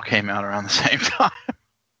bought that all came out around the same time.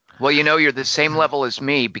 Well, you're the same level as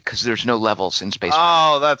me because there's no levels in Space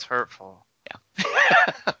Tyrant. Oh, that's hurtful. Yeah.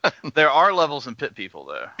 There are levels in Pit People,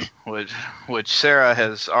 though, which Sarah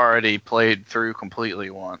has already played through completely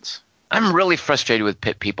once. I'm really frustrated with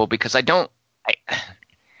Pit People because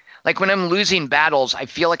like when I'm losing battles, I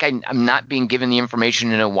feel like I'm not being given the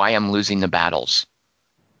information to know why I'm losing the battles.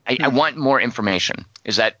 I want more information.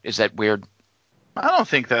 Is that weird? I don't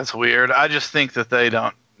think that's weird. I just think that they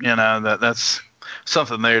don't, that's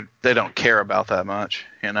something they don't care about that much.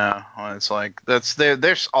 It's like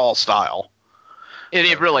they're all style.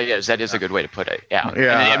 It really is. That is a good way to put it. Yeah.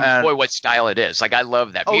 And boy, what style it is. Like I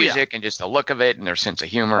love that music and just the look of it and their sense of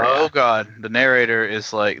humor. Oh God, the narrator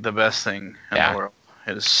is like the best thing in the world.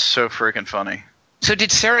 It is so freaking funny. So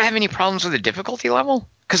did Sarah have any problems with the difficulty level?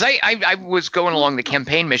 Because I was going along the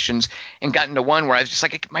campaign missions and got into one where I was just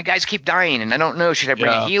like, my guys keep dying, and I don't know. Should I bring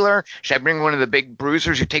a healer? Should I bring one of the big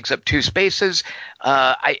bruisers who takes up 2 spaces?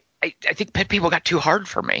 I think Pit People got too hard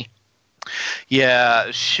for me. Yeah,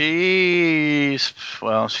 she's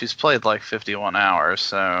played like 51 hours,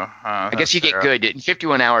 so... I guess you get good. In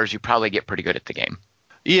 51 hours, you probably get pretty good at the game.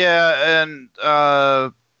 Yeah, and...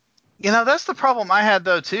 that's the problem I had,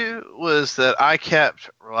 though, too, was that I kept,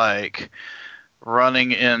 like,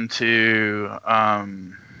 running into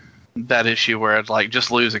that issue where I'd, like,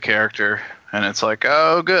 just lose a character, and it's like,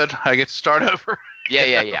 oh, good, I get to start over.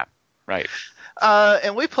 Yeah. Right.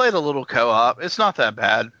 And we played a little co-op. It's not that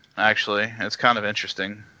bad, actually. It's kind of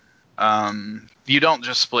interesting. You don't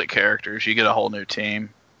just split characters. You get a whole new team,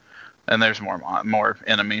 and there's more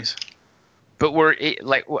enemies. But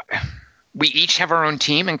we each have our own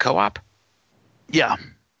team in co-op? Yeah.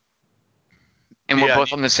 And we're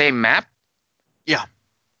both on the same map? Yeah.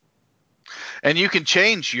 And you can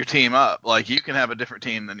change your team up. Like, you can have a different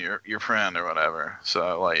team than your friend or whatever.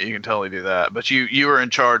 So, like, you can totally do that. But you are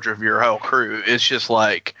in charge of your whole crew. It's just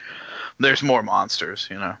like, there's more monsters,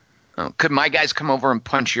 Oh, could my guys come over and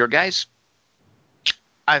punch your guys?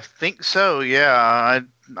 I think so, yeah.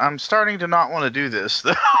 I'm starting to not want to do this,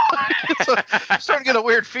 though. I'm starting to get a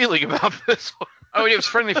weird feeling about this one. Oh, it was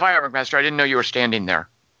friendly fire, McMaster. I didn't know you were standing there.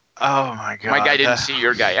 Oh, my God. My guy didn't see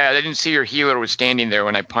your guy. I didn't see your healer was standing there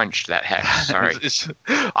when I punched that hex. Sorry.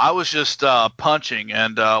 I was just punching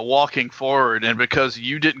and walking forward, and because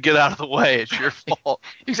you didn't get out of the way, it's your fault.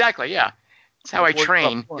 Exactly, yeah. That's how I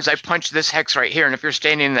train, is I punch this hex right here, and if you're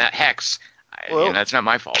standing in that hex, it's not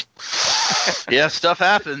my fault. Yeah, stuff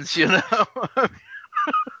happens, You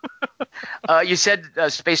said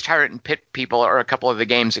Space Tyrant and Pit People are a couple of the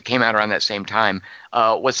games that came out around that same time.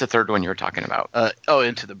 What's the third one you were talking about?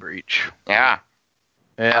 Into the Breach. Yeah.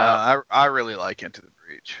 Yeah, I really like Into the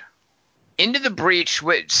Breach. Into the Breach,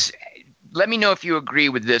 let me know if you agree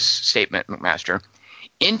with this statement, McMaster.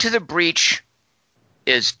 Into the Breach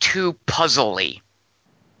is too puzzly.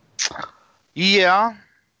 Yeah.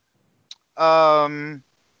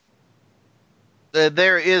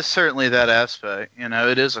 There is certainly that aspect.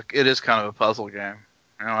 It is kind of a puzzle game.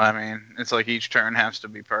 You know what I mean? It's like each turn has to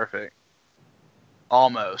be perfect.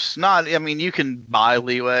 Almost. You can buy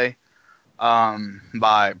leeway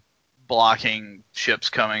by blocking ships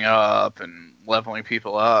coming up and leveling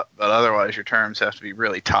people up, but otherwise your turns have to be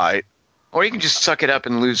really tight. Or you can just suck it up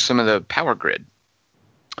and lose some of the power grid.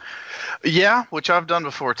 Yeah, which I've done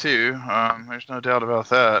before too. There's no doubt about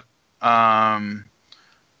that.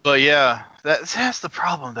 But yeah, that's the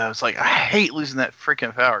problem though. It's like I hate losing that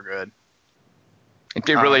freaking power grid. It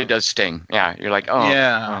really does sting. Yeah, you're like,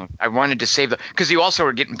 I wanted to save because you also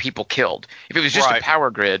were getting people killed. If it was just a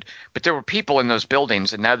power grid, but there were people in those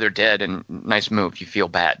buildings and now they're dead and nice move, you feel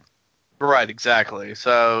bad. Right, exactly.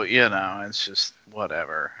 So, it's just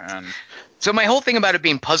whatever. And so my whole thing about it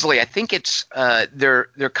being puzzly, I think it's they're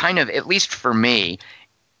kind of, at least for me,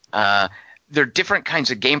 there are different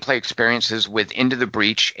kinds of gameplay experiences with Into the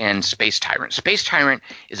Breach and Space Tyrant. Space Tyrant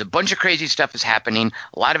is a bunch of crazy stuff is happening.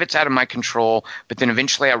 A lot of it's out of my control, but then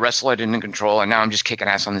eventually I wrestle it into control, and now I'm just kicking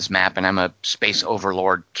ass on this map, and I'm a space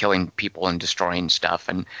overlord killing people and destroying stuff.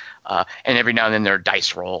 And every now and then there are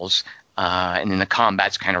dice rolls. And then the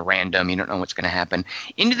combat's kind of random. You don't know what's going to happen.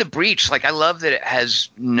 Into the Breach, like I love that it has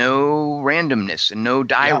no randomness and no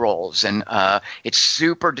die rolls, and it's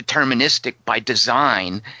super deterministic by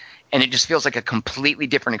design, and it just feels like a completely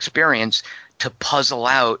different experience to puzzle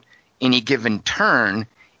out any given turn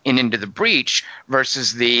Into the Breach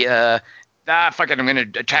versus the fuck it, I'm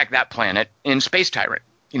going to attack that planet in Space Tyrant.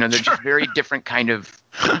 They're just very different kind of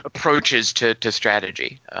approaches to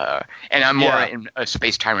strategy. And I'm more in a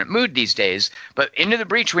Space Tyrant mood these days. But Into the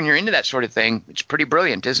Breach, when you're into that sort of thing, it's pretty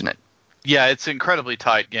brilliant, isn't it? Yeah, it's an incredibly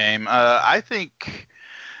tight game. I think,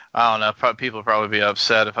 I don't know, people would probably be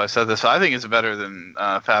upset if I said this. I think it's better than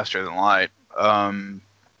Faster Than Light.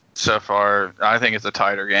 So far, I think it's a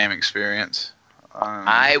tighter game experience.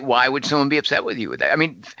 Why would someone be upset with you with that? I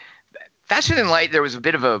mean, Faster Than Light, there was a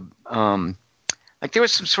bit of a there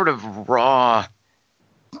was some sort of raw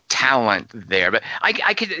talent there, but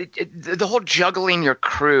I could the whole juggling your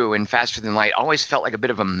crew in Faster Than Light always felt like a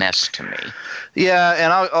bit of a mess to me. Yeah,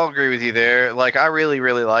 and I'll agree with you there. Like, I really,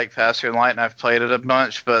 really like Faster Than Light, and I've played it a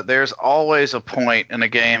bunch, but there's always a point in a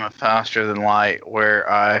game of Faster Than Light where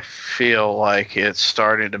I feel like it's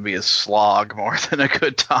starting to be a slog more than a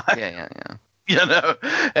good time. Yeah.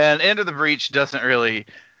 And Into the Breach doesn't really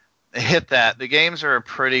hit that. The games are a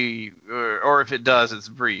pretty, or if it does, it's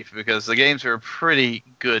brief, because the games are a pretty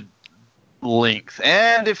good length.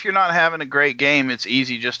 And if you're not having a great game, it's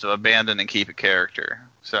easy just to abandon and keep a character.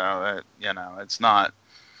 So it's not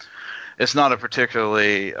a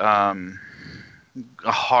particularly a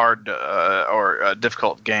hard or a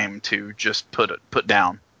difficult game to just put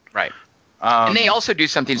down. Right. And they also do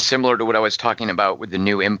something similar to what I was talking about with the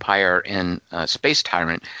new Empire and Space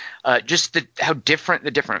Tyrant. Just how different the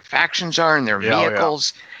different factions are and their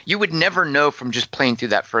vehicles. You would never know from just playing through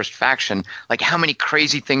that first faction, like how many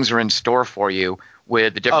crazy things are in store for you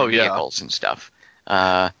with the different vehicles and stuff.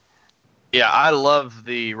 I love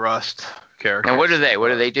the Rust characters. And what do they? What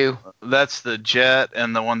do they do? That's the jet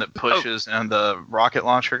and the one that pushes and the rocket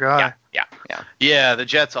launcher guy. Yeah, the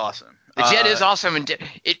jet's awesome. The jet is awesome, and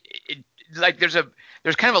it like there's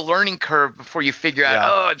kind of a learning curve before you figure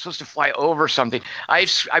out, I'm supposed to fly over something. I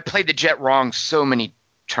played the jet wrong so many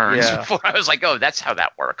turns before I was like, that's how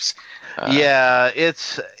that works.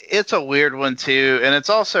 It's a weird one too, and it's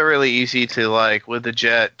also really easy to, like, with the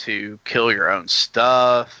jet, to kill your own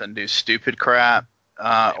stuff and do stupid crap,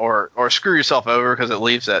 or screw yourself over because it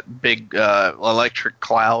leaves that big electric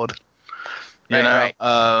cloud. Right.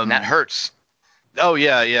 And that hurts. Oh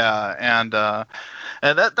yeah, and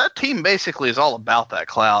that team basically is all about that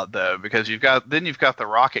cloud, though, because you've got the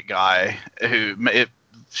rocket guy who it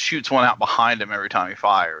shoots one out behind him every time he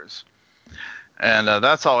fires, and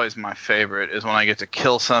that's always my favorite, is when I get to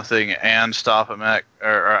kill something and stop a mech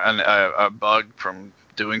or a bug from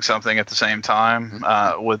doing something at the same time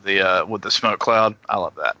with the smoke cloud. I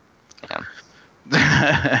love that.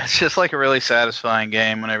 Yeah. It's just like a really satisfying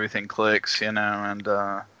game when everything clicks, and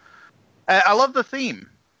I love the theme.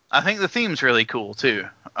 I think the theme's really cool, too.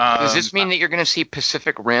 Does this mean that you're going to see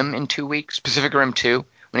Pacific Rim in 2 weeks? Pacific Rim 2,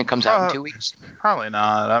 when it comes out in 2 weeks? Probably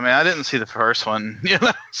not. I mean, I didn't see the first one.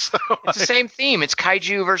 So it's the same theme. It's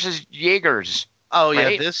kaiju versus Jaegers. Oh,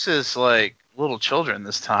 right? Yeah, this is like little children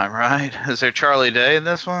this time, right? Is there Charlie Day in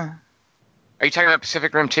this one? Are you talking about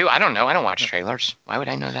Pacific Rim 2? I don't know. I don't watch trailers. Why would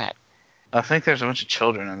I know that? I think there's a bunch of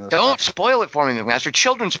children in this. Don't spoil it for me, McMaster.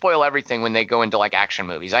 Children spoil everything when they go into, like, action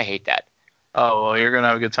movies. I hate that. Oh, well, you're gonna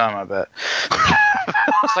have a good time, I bet.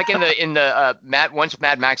 It's like in the once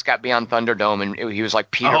Mad Max got beyond Thunderdome, and he was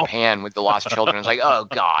like Peter Pan with the Lost Children. It's like, oh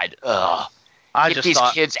God, get these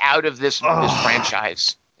kids out of this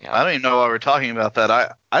franchise. Yeah. I don't even know why we're talking about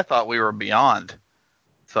that. I thought we were beyond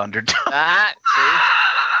Thunderdome.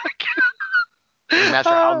 Master,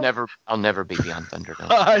 I'll never be beyond Thunderdome.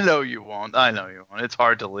 I know you won't. It's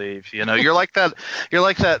hard to leave. You're like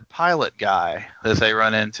that pilot guy that they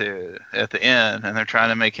run into at the end, and they're trying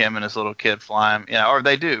to make him and his little kid fly him. Or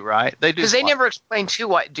they do, right? They do. Because they never explain too.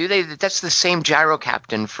 Why do they? That's the same gyro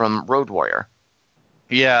captain from Road Warrior.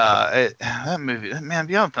 Yeah, that movie, man,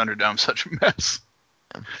 Beyond Thunderdome's such a mess.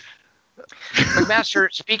 Master,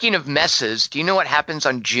 speaking of messes, do you know what happens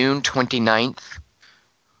on June 29th?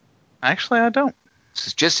 Actually, I don't. This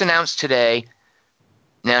is just announced today.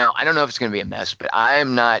 Now, I don't know if it's going to be a mess, but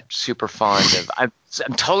I'm not super fond of.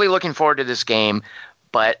 I'm totally looking forward to this game,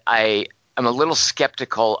 but I'm I'm a little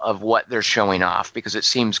skeptical of what they're showing off because it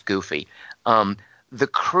seems goofy. The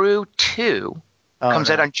Crew 2 comes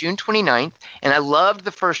out on June 29th, and I loved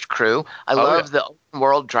the first Crew. I love the open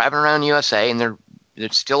world driving around USA, and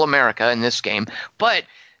it's still America in this game. But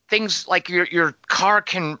things like your car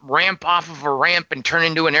can ramp off of a ramp and turn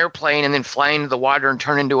into an airplane and then fly into the water and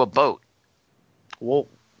turn into a boat. Well,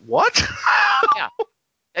 what? Yeah.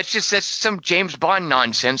 That's some James Bond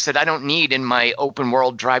nonsense that I don't need in my open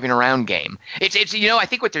world driving around game. It's I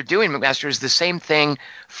think what they're doing, McMaster, is the same thing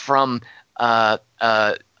from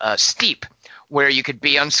Steep, where you could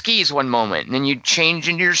be on skis one moment, and then you change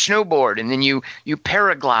into your snowboard, and then you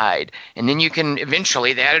paraglide, and then you can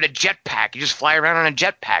eventually, they added a jetpack. You just fly around on a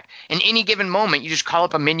jetpack. In any given moment, you just call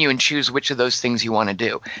up a menu and choose which of those things you want to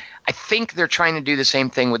do. I think they're trying to do the same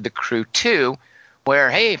thing with the Crew 2, where,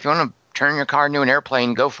 hey, if you want to turn your car into an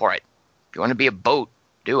airplane, go for it. If you want to be a boat,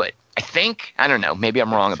 do it. I think. I don't know. Maybe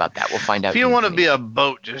I'm wrong about that. We'll find out. If you want to be a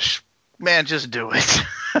boat, just do it.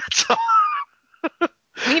 That's all.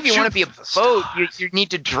 If you want to be a boat, you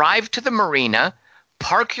need to drive to the marina,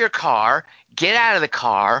 park your car, get out of the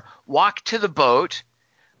car, walk to the boat,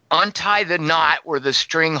 untie the knot where the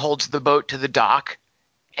string holds the boat to the dock,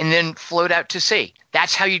 and then float out to sea.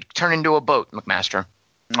 That's how you turn into a boat, McMaster.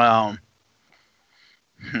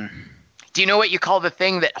 Do you know what you call the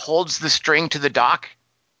thing that holds the string to the dock?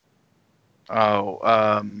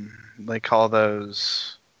 They call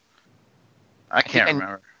those... I can't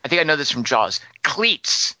remember. I think I know this from Jaws.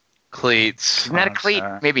 Cleats. Cleats. Isn't that a cleat?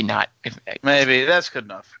 Maybe not. Maybe. That's good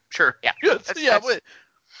enough. Sure. Yeah.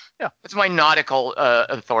 That's my nautical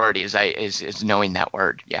authority is knowing that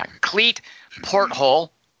word. Yeah. Cleat,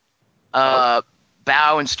 porthole, bow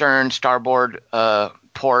and stern, starboard,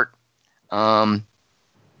 port, and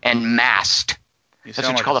mast. That's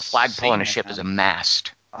what you call a flagpole on a ship, is a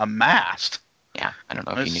mast. A mast? Yeah, I don't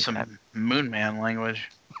know if you knew some that. Moon Man language.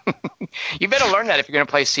 You better learn that if you're going to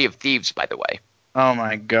play Sea of Thieves, by the way. Oh,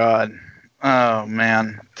 my God. Oh,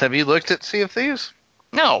 man. Have you looked at Sea of Thieves?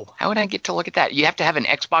 No. How would I get to look at that? You have to have an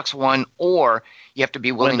Xbox One, or you have to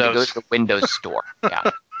be willing to go to the Windows Store. Yeah.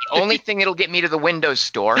 The only thing that'll get me to the Windows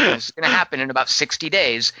Store, and this is going to happen in about 60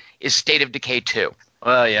 days, is State of Decay 2.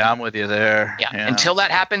 Well, yeah, I'm with you there. Yeah. Until that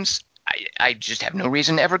happens, I just have no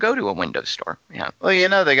reason to ever go to a Windows Store. Yeah. Well,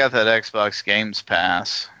 they got that Xbox Games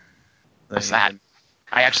Pass. What's that?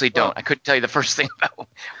 I actually don't. Well, I couldn't tell you the first thing about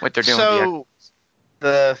what they're doing. So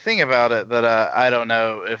the thing about it that I don't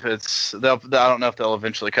know if I don't know if they'll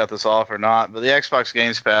eventually cut this off or not. But the Xbox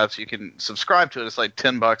Games Pass, you can subscribe to it. It's like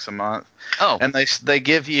 $10 a month. Oh. And they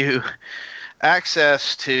give you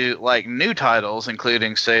access to like new titles,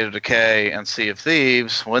 including State of Decay and Sea of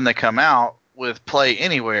Thieves, when they come out with Play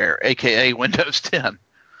Anywhere, aka Windows 10.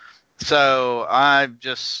 So I'm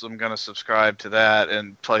going to subscribe to that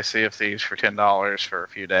and play Sea of Thieves for $10 for a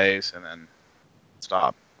few days and then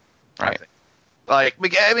stop. Right.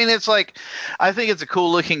 It's like, I think it's a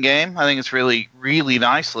cool looking game. I think it's really, really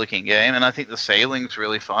nice looking game. And I think the sailing's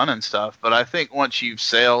really fun and stuff. But I think once you've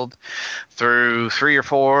sailed through 3 or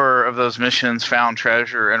 4 of those missions, found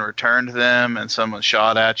treasure and returned them, and someone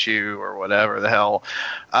shot at you or whatever the hell,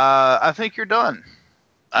 I think you're done.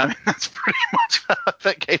 I mean, that's pretty much how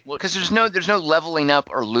that game looks. Because there's no leveling up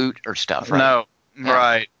or loot or stuff, right? No, yeah.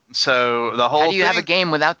 Right. So the whole How do you have a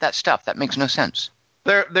game without that stuff? That makes no sense.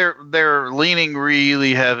 They're leaning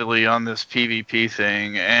really heavily on this PvP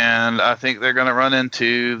thing, and I think they're going to run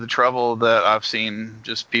into the trouble that I've seen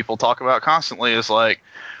just people talk about constantly. Is like,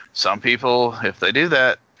 some people, if they do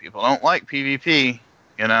that, people don't like PvP.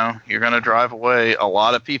 You're going to drive away a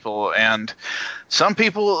lot of people, and some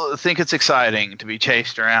people think it's exciting to be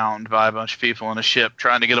chased around by a bunch of people in a ship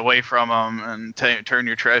trying to get away from them and turn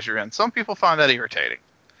your treasure in. Some people find that irritating.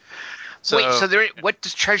 So, wait, so what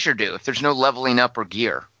does treasure do if there's no leveling up or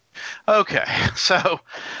gear? Okay, so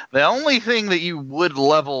the only thing that you would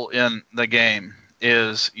level in the game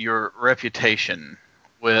is your reputation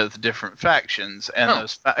with different factions, and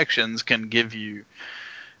those factions can give you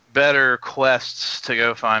better quests to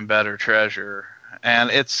go find better treasure.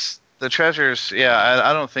 And it's the treasures,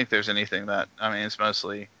 I don't think there's anything that, it's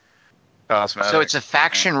mostly cosmetic. So it's a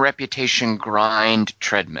faction reputation grind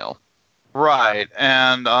treadmill. Right,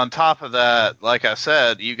 and on top of that, like I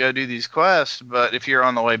said, you go do these quests, but if you're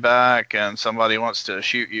on the way back and somebody wants to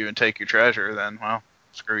shoot you and take your treasure, then, well,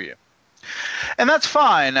 screw you. And that's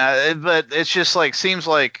fine, but it's just seems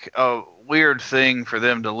like a weird thing for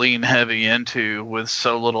them to lean heavy into with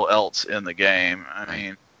so little else in the game.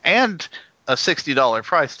 And a $60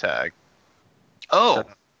 price tag. Oh.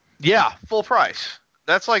 Yeah, full price.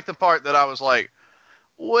 That's like the part that I was like,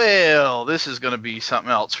 well, this is going to be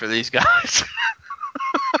something else for these guys.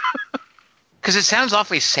 Because it sounds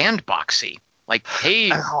awfully sandboxy. Like,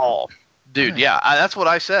 hey, dude, yeah, that's what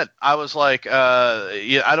I said. I was like,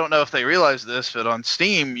 yeah, I don't know if they realize this, but on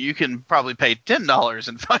Steam, you can probably pay $10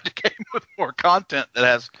 and find a game with more content that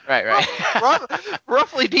has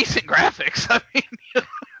roughly decent graphics. I mean,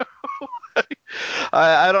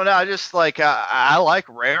 I don't know. I just like I like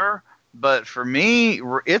Rare, but for me,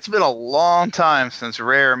 it's been a long time since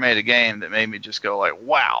Rare made a game that made me just go like,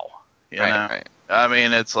 wow. You know? Right. I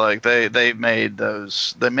mean, it's like they made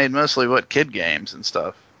those. They made mostly kid games and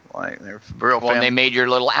stuff. Like they're real. Well, and they made your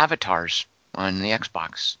little avatars on the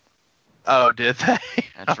Xbox. Oh, did they?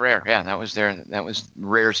 That's Rare. Yeah, that was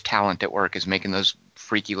Rare's talent at work, is making those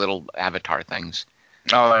freaky little avatar things.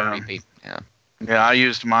 Oh, yeah. Creepy. Yeah. Yeah, I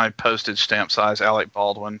used my postage stamp size Alec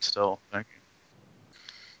Baldwin still. Thank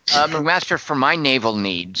you. McMaster, for my naval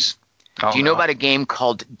needs, do you know about a game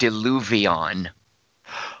called Diluvion?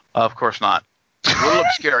 Of course not. It's a little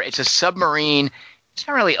obscure. It's a submarine. It's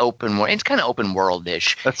not really open world. It's kind of open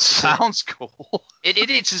world-ish. That sounds cool.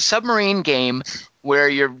 It's a submarine game where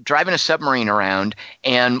you're driving a submarine around,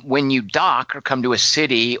 and when you dock or come to a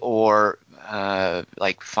city or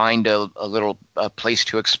like find a little place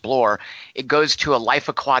to explore, it goes to a Life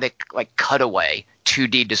Aquatic like cutaway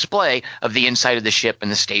 2D display of the inside of the ship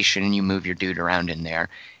and the station, and you move your dude around in there.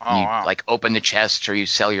 Oh, you wow. like open the chests or you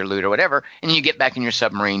sell your loot or whatever, and then you get back in your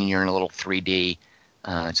submarine and you're in a little 3D.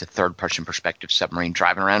 It's a third-person perspective submarine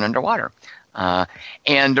driving around underwater.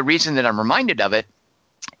 And the reason that I'm reminded of it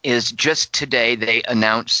is just today they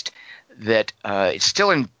announced that it's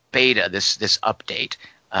still in beta, this update.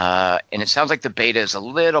 And it sounds like the beta is a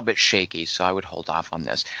little bit shaky, so I would hold off on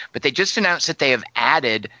this. But they just announced that they have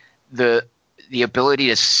added the ability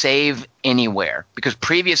to save anywhere. Because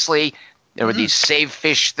previously there were these save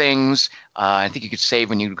fish things. I think you could save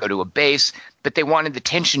when you go to a base. But they wanted the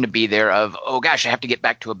tension to be there of, oh gosh, I have to get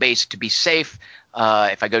back to a base to be safe.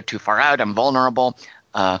 If I go too far out, I'm vulnerable,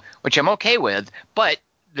 which I'm okay with. But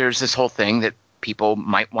there's this whole thing that people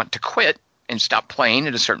might want to quit and stop playing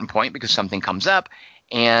at a certain point because something comes up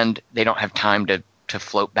and they don't have time to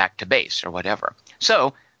float back to base or whatever.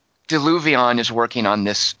 So Diluvion is working on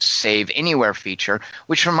this save anywhere feature,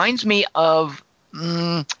 which reminds me of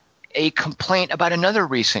a complaint about another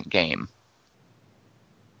recent game.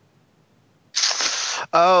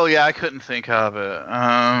 Oh, yeah, I couldn't think of it.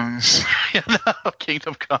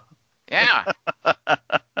 Kingdom Come. Yeah.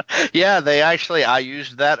 Yeah, I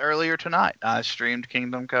used that earlier tonight. I streamed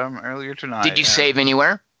Kingdom Come earlier tonight. Did you save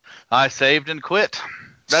anywhere? I saved and quit.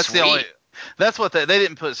 That's Sweet. the only. That's what they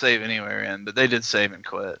didn't put save anywhere in, but they did save and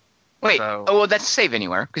quit. Wait. So. Oh, well, that's save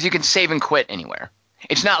anywhere because you can save and quit anywhere.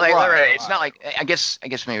 It's not like it's not like I guess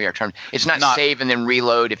maybe our term. It's not save and then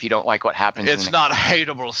reload if you don't like what happens. It's not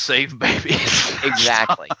hateable save, baby.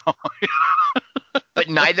 Exactly. But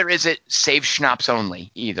neither is it save schnapps only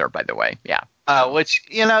either. By the way, yeah. Which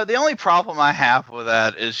the only problem I have with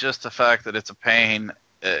that is just the fact that it's a pain.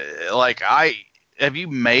 Have you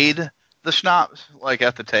made the schnapps like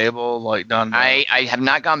at the table, like done? I have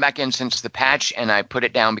not gone back in since the patch, and I put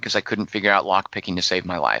it down because I couldn't figure out lock picking to save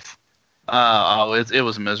my life. It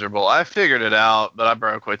was miserable. I figured it out, but I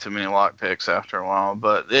broke way too many lock picks after a while.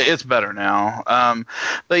 But it's better now.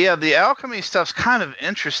 But yeah, the alchemy stuff's kind of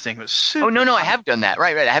interesting. But super. Oh no, I have done that.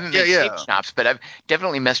 Right. I haven't made save schnapps, but I've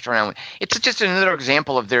definitely messed around with. It's just another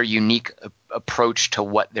example of their unique approach to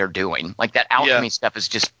what they're doing. Like that alchemy stuff is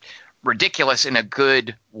just ridiculous in a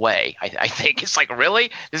good way. I think it's like,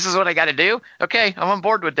 really, this is what I got to do? Okay, I'm on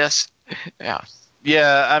board with this. Yeah.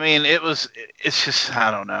 Yeah, I mean, it's just,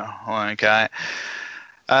 I don't know. Like,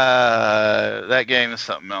 that game is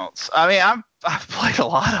something else. I mean, I've played a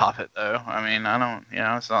lot of it, though. I mean, I don't,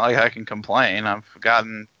 it's not like I can complain. I've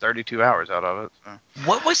gotten 32 hours out of it. So.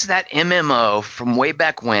 What was that MMO from way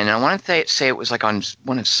back when? And I want to say it was like on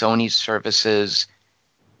one of Sony's services.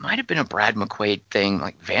 Might have been a Brad McQuaid thing,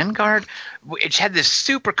 like Vanguard. It had this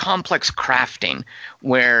super complex crafting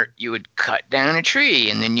where you would cut down a tree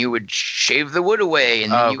and then you would shave the wood away.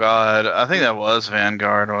 And then God, I think that was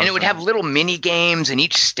Vanguard. And it would have little mini games, and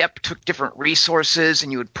each step took different resources,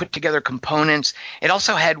 and you would put together components. It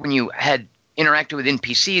also had, when you had interacted with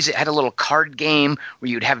NPCs, it had a little card game where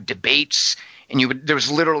you'd have debates, and there was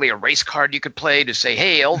literally a race card you could play to say,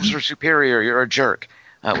 "Hey, elves are superior. You're a jerk."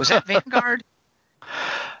 Was that Vanguard?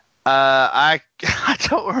 I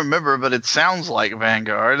don't remember, but it sounds like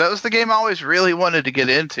Vanguard. That was the game I always really wanted to get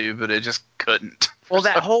into, but it just couldn't. Well,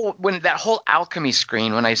 that whole alchemy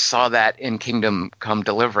screen, when I saw that in Kingdom Come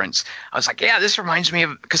Deliverance, I was like, yeah, this reminds me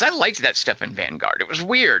of, because I liked that stuff in Vanguard. It was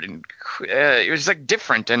weird and it was like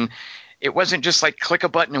different, and it wasn't just like click a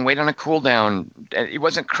button and wait on a cooldown. It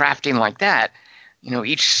wasn't crafting like that.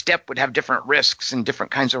 each step would have different risks and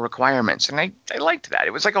different kinds of requirements, and I liked that.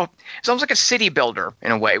 It was it's almost like a city builder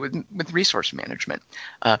in a way with resource management.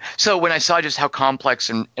 So when I saw just how complex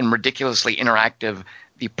and ridiculously interactive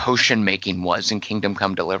the potion making was in Kingdom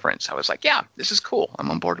Come Deliverance, I was like, yeah, this is cool.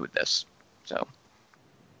 I'm on board with this. So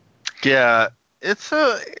yeah, it's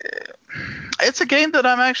a game that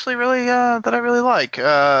I'm actually really that I really like.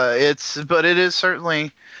 But it is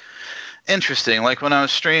certainly interesting. Like when I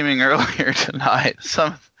was streaming earlier tonight,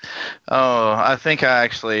 I think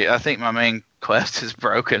my main quest is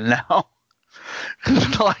broken now.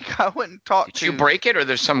 Like I went and talked Did you break it, or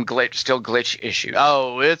there's some glitch issue?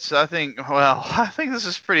 Oh, I think this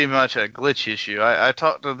is pretty much a glitch issue. I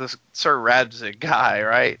talked to this Sir Radzig guy,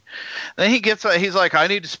 right? Then he's like, I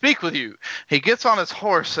need to speak with you. He gets on his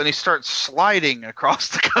horse and he starts sliding across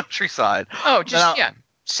the countryside. Oh,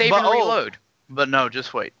 save and reload. But no,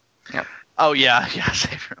 just wait. Yep. Oh yeah,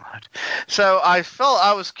 save and reload. So I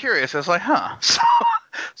was curious. I was like, huh.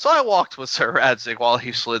 So I walked with Sir Radzig while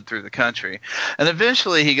he slid through the country, and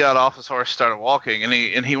eventually he got off his horse, started walking,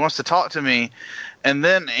 and he wants to talk to me, and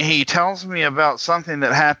then he tells me about something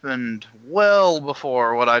that happened well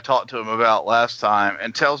before what I talked to him about last time,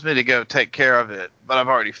 and tells me to go take care of it, but I've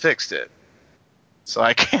already fixed it, so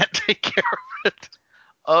I can't take care of it.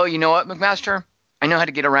 Oh, you know what, McMaster? I know how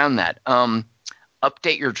to get around that.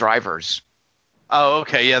 Update your drivers. Oh,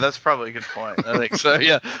 okay. Yeah, that's probably a good point. I think so.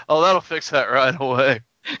 Yeah. Oh, that'll fix that right away.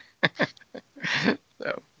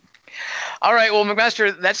 So, all right. Well,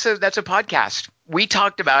 McMaster, that's a podcast. We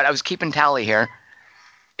talked about. I was keeping tally here.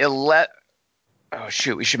 Oh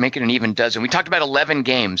shoot, we should make it an even dozen. We talked about 11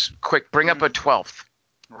 games. Quick, bring up a 12th.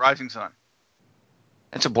 Rising Sun.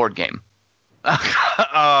 That's a board game.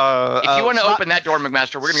 If you want to open that door,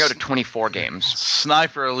 McMaster, we're going to go to 24 games.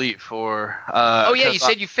 Sniper Elite 4. You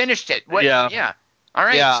said you finished it. What? Yeah. All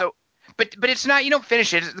right. Yeah. So, but it's not. You don't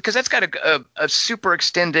finish it because that's got a super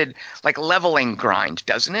extended leveling grind,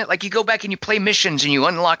 doesn't it? Like you go back and you play missions and you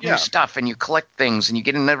unlock new stuff and you collect things and you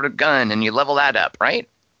get another gun and you level that up, right?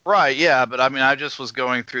 Right. Yeah. But I mean, I just was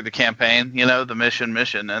going through the campaign, the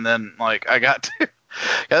mission, and then I got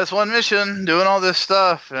this one mission, doing all this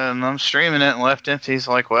stuff, and I'm streaming it and left empty. He's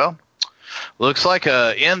like, well, looks like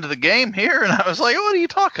a end of the game here. And I was like, what are you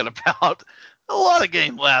talking about? A lot of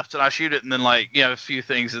game left. And I shoot it and then a few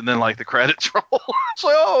things and then the credits roll. It's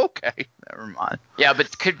like, oh, okay. Never mind. Yeah, but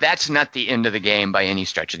that's not the end of the game by any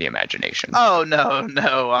stretch of the imagination. Oh,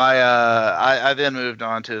 no. I then moved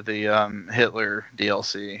on to the Hitler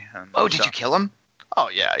DLC. And did you kill him? Oh,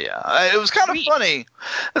 yeah. It was kind of funny.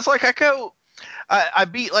 It's like I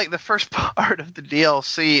beat the first part of the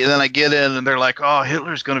DLC, and then I get in, and they're like, "Oh,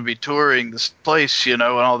 Hitler's going to be touring this place, and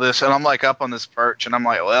all this." And I'm up on this perch, and I'm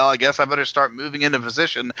like, "Well, I guess I better start moving into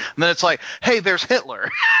position." And then it's like, "Hey, there's Hitler."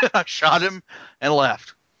 I shot him and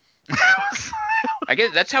left. I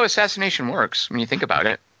guess that's how assassination works when you think about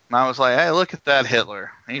it. And I was like, "Hey, look at that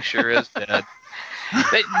Hitler. He sure is dead."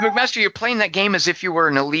 But, McMaster, you're playing that game as if you were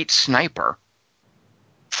an elite sniper.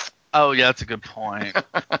 Oh, yeah, that's a good point.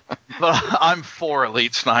 But I'm for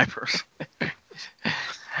elite snipers.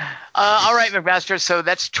 All right, McMaster, so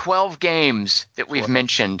that's 12 games that we've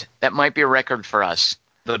mentioned. That might be a record for us.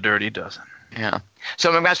 The Dirty Dozen. Yeah.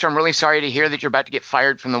 So, McMaster, I'm really sorry to hear that you're about to get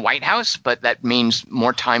fired from the White House, but that means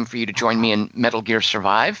more time for you to join me in Metal Gear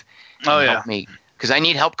Survive. Help me, because I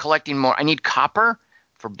need help collecting more. I need copper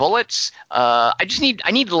for bullets. I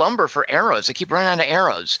need lumber for arrows. I keep running out of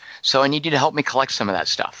arrows, so I need you to help me collect some of that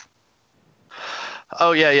stuff.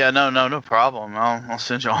 Oh yeah, no problem. I'll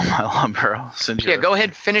send you all my lumber. I'll send you. Yeah, go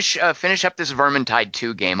ahead, finish up this Vermintide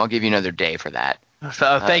 2 game. I'll give you another day for that.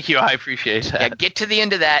 Thank you, I appreciate that. Yeah, get to the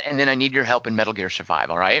end of that, and then I need your help in Metal Gear Survive.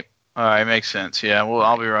 All right. All right, makes sense. Yeah, well,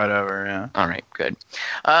 I'll be right over. Yeah. All right, good.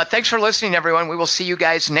 Thanks for listening, everyone. We will see you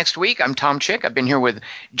guys next week. I'm Tom Chick. I've been here with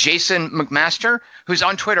Jason McMaster, who's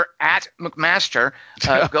on Twitter @McMaster.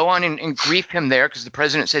 Go on and grief him there because the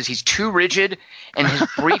president says he's too rigid and his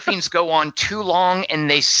briefings go on too long and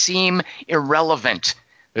they seem irrelevant.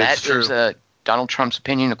 That is Donald Trump's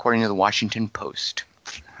opinion, according to the Washington Post.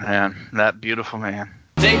 Man, that beautiful man.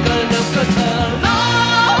 Take a look at the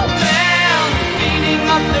long man beating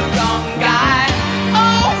up the wrong guy.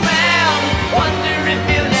 Oh man, wonder if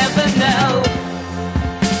you'll ever know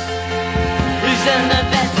who's in the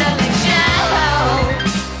best-selling show.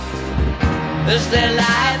 Is their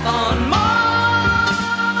life on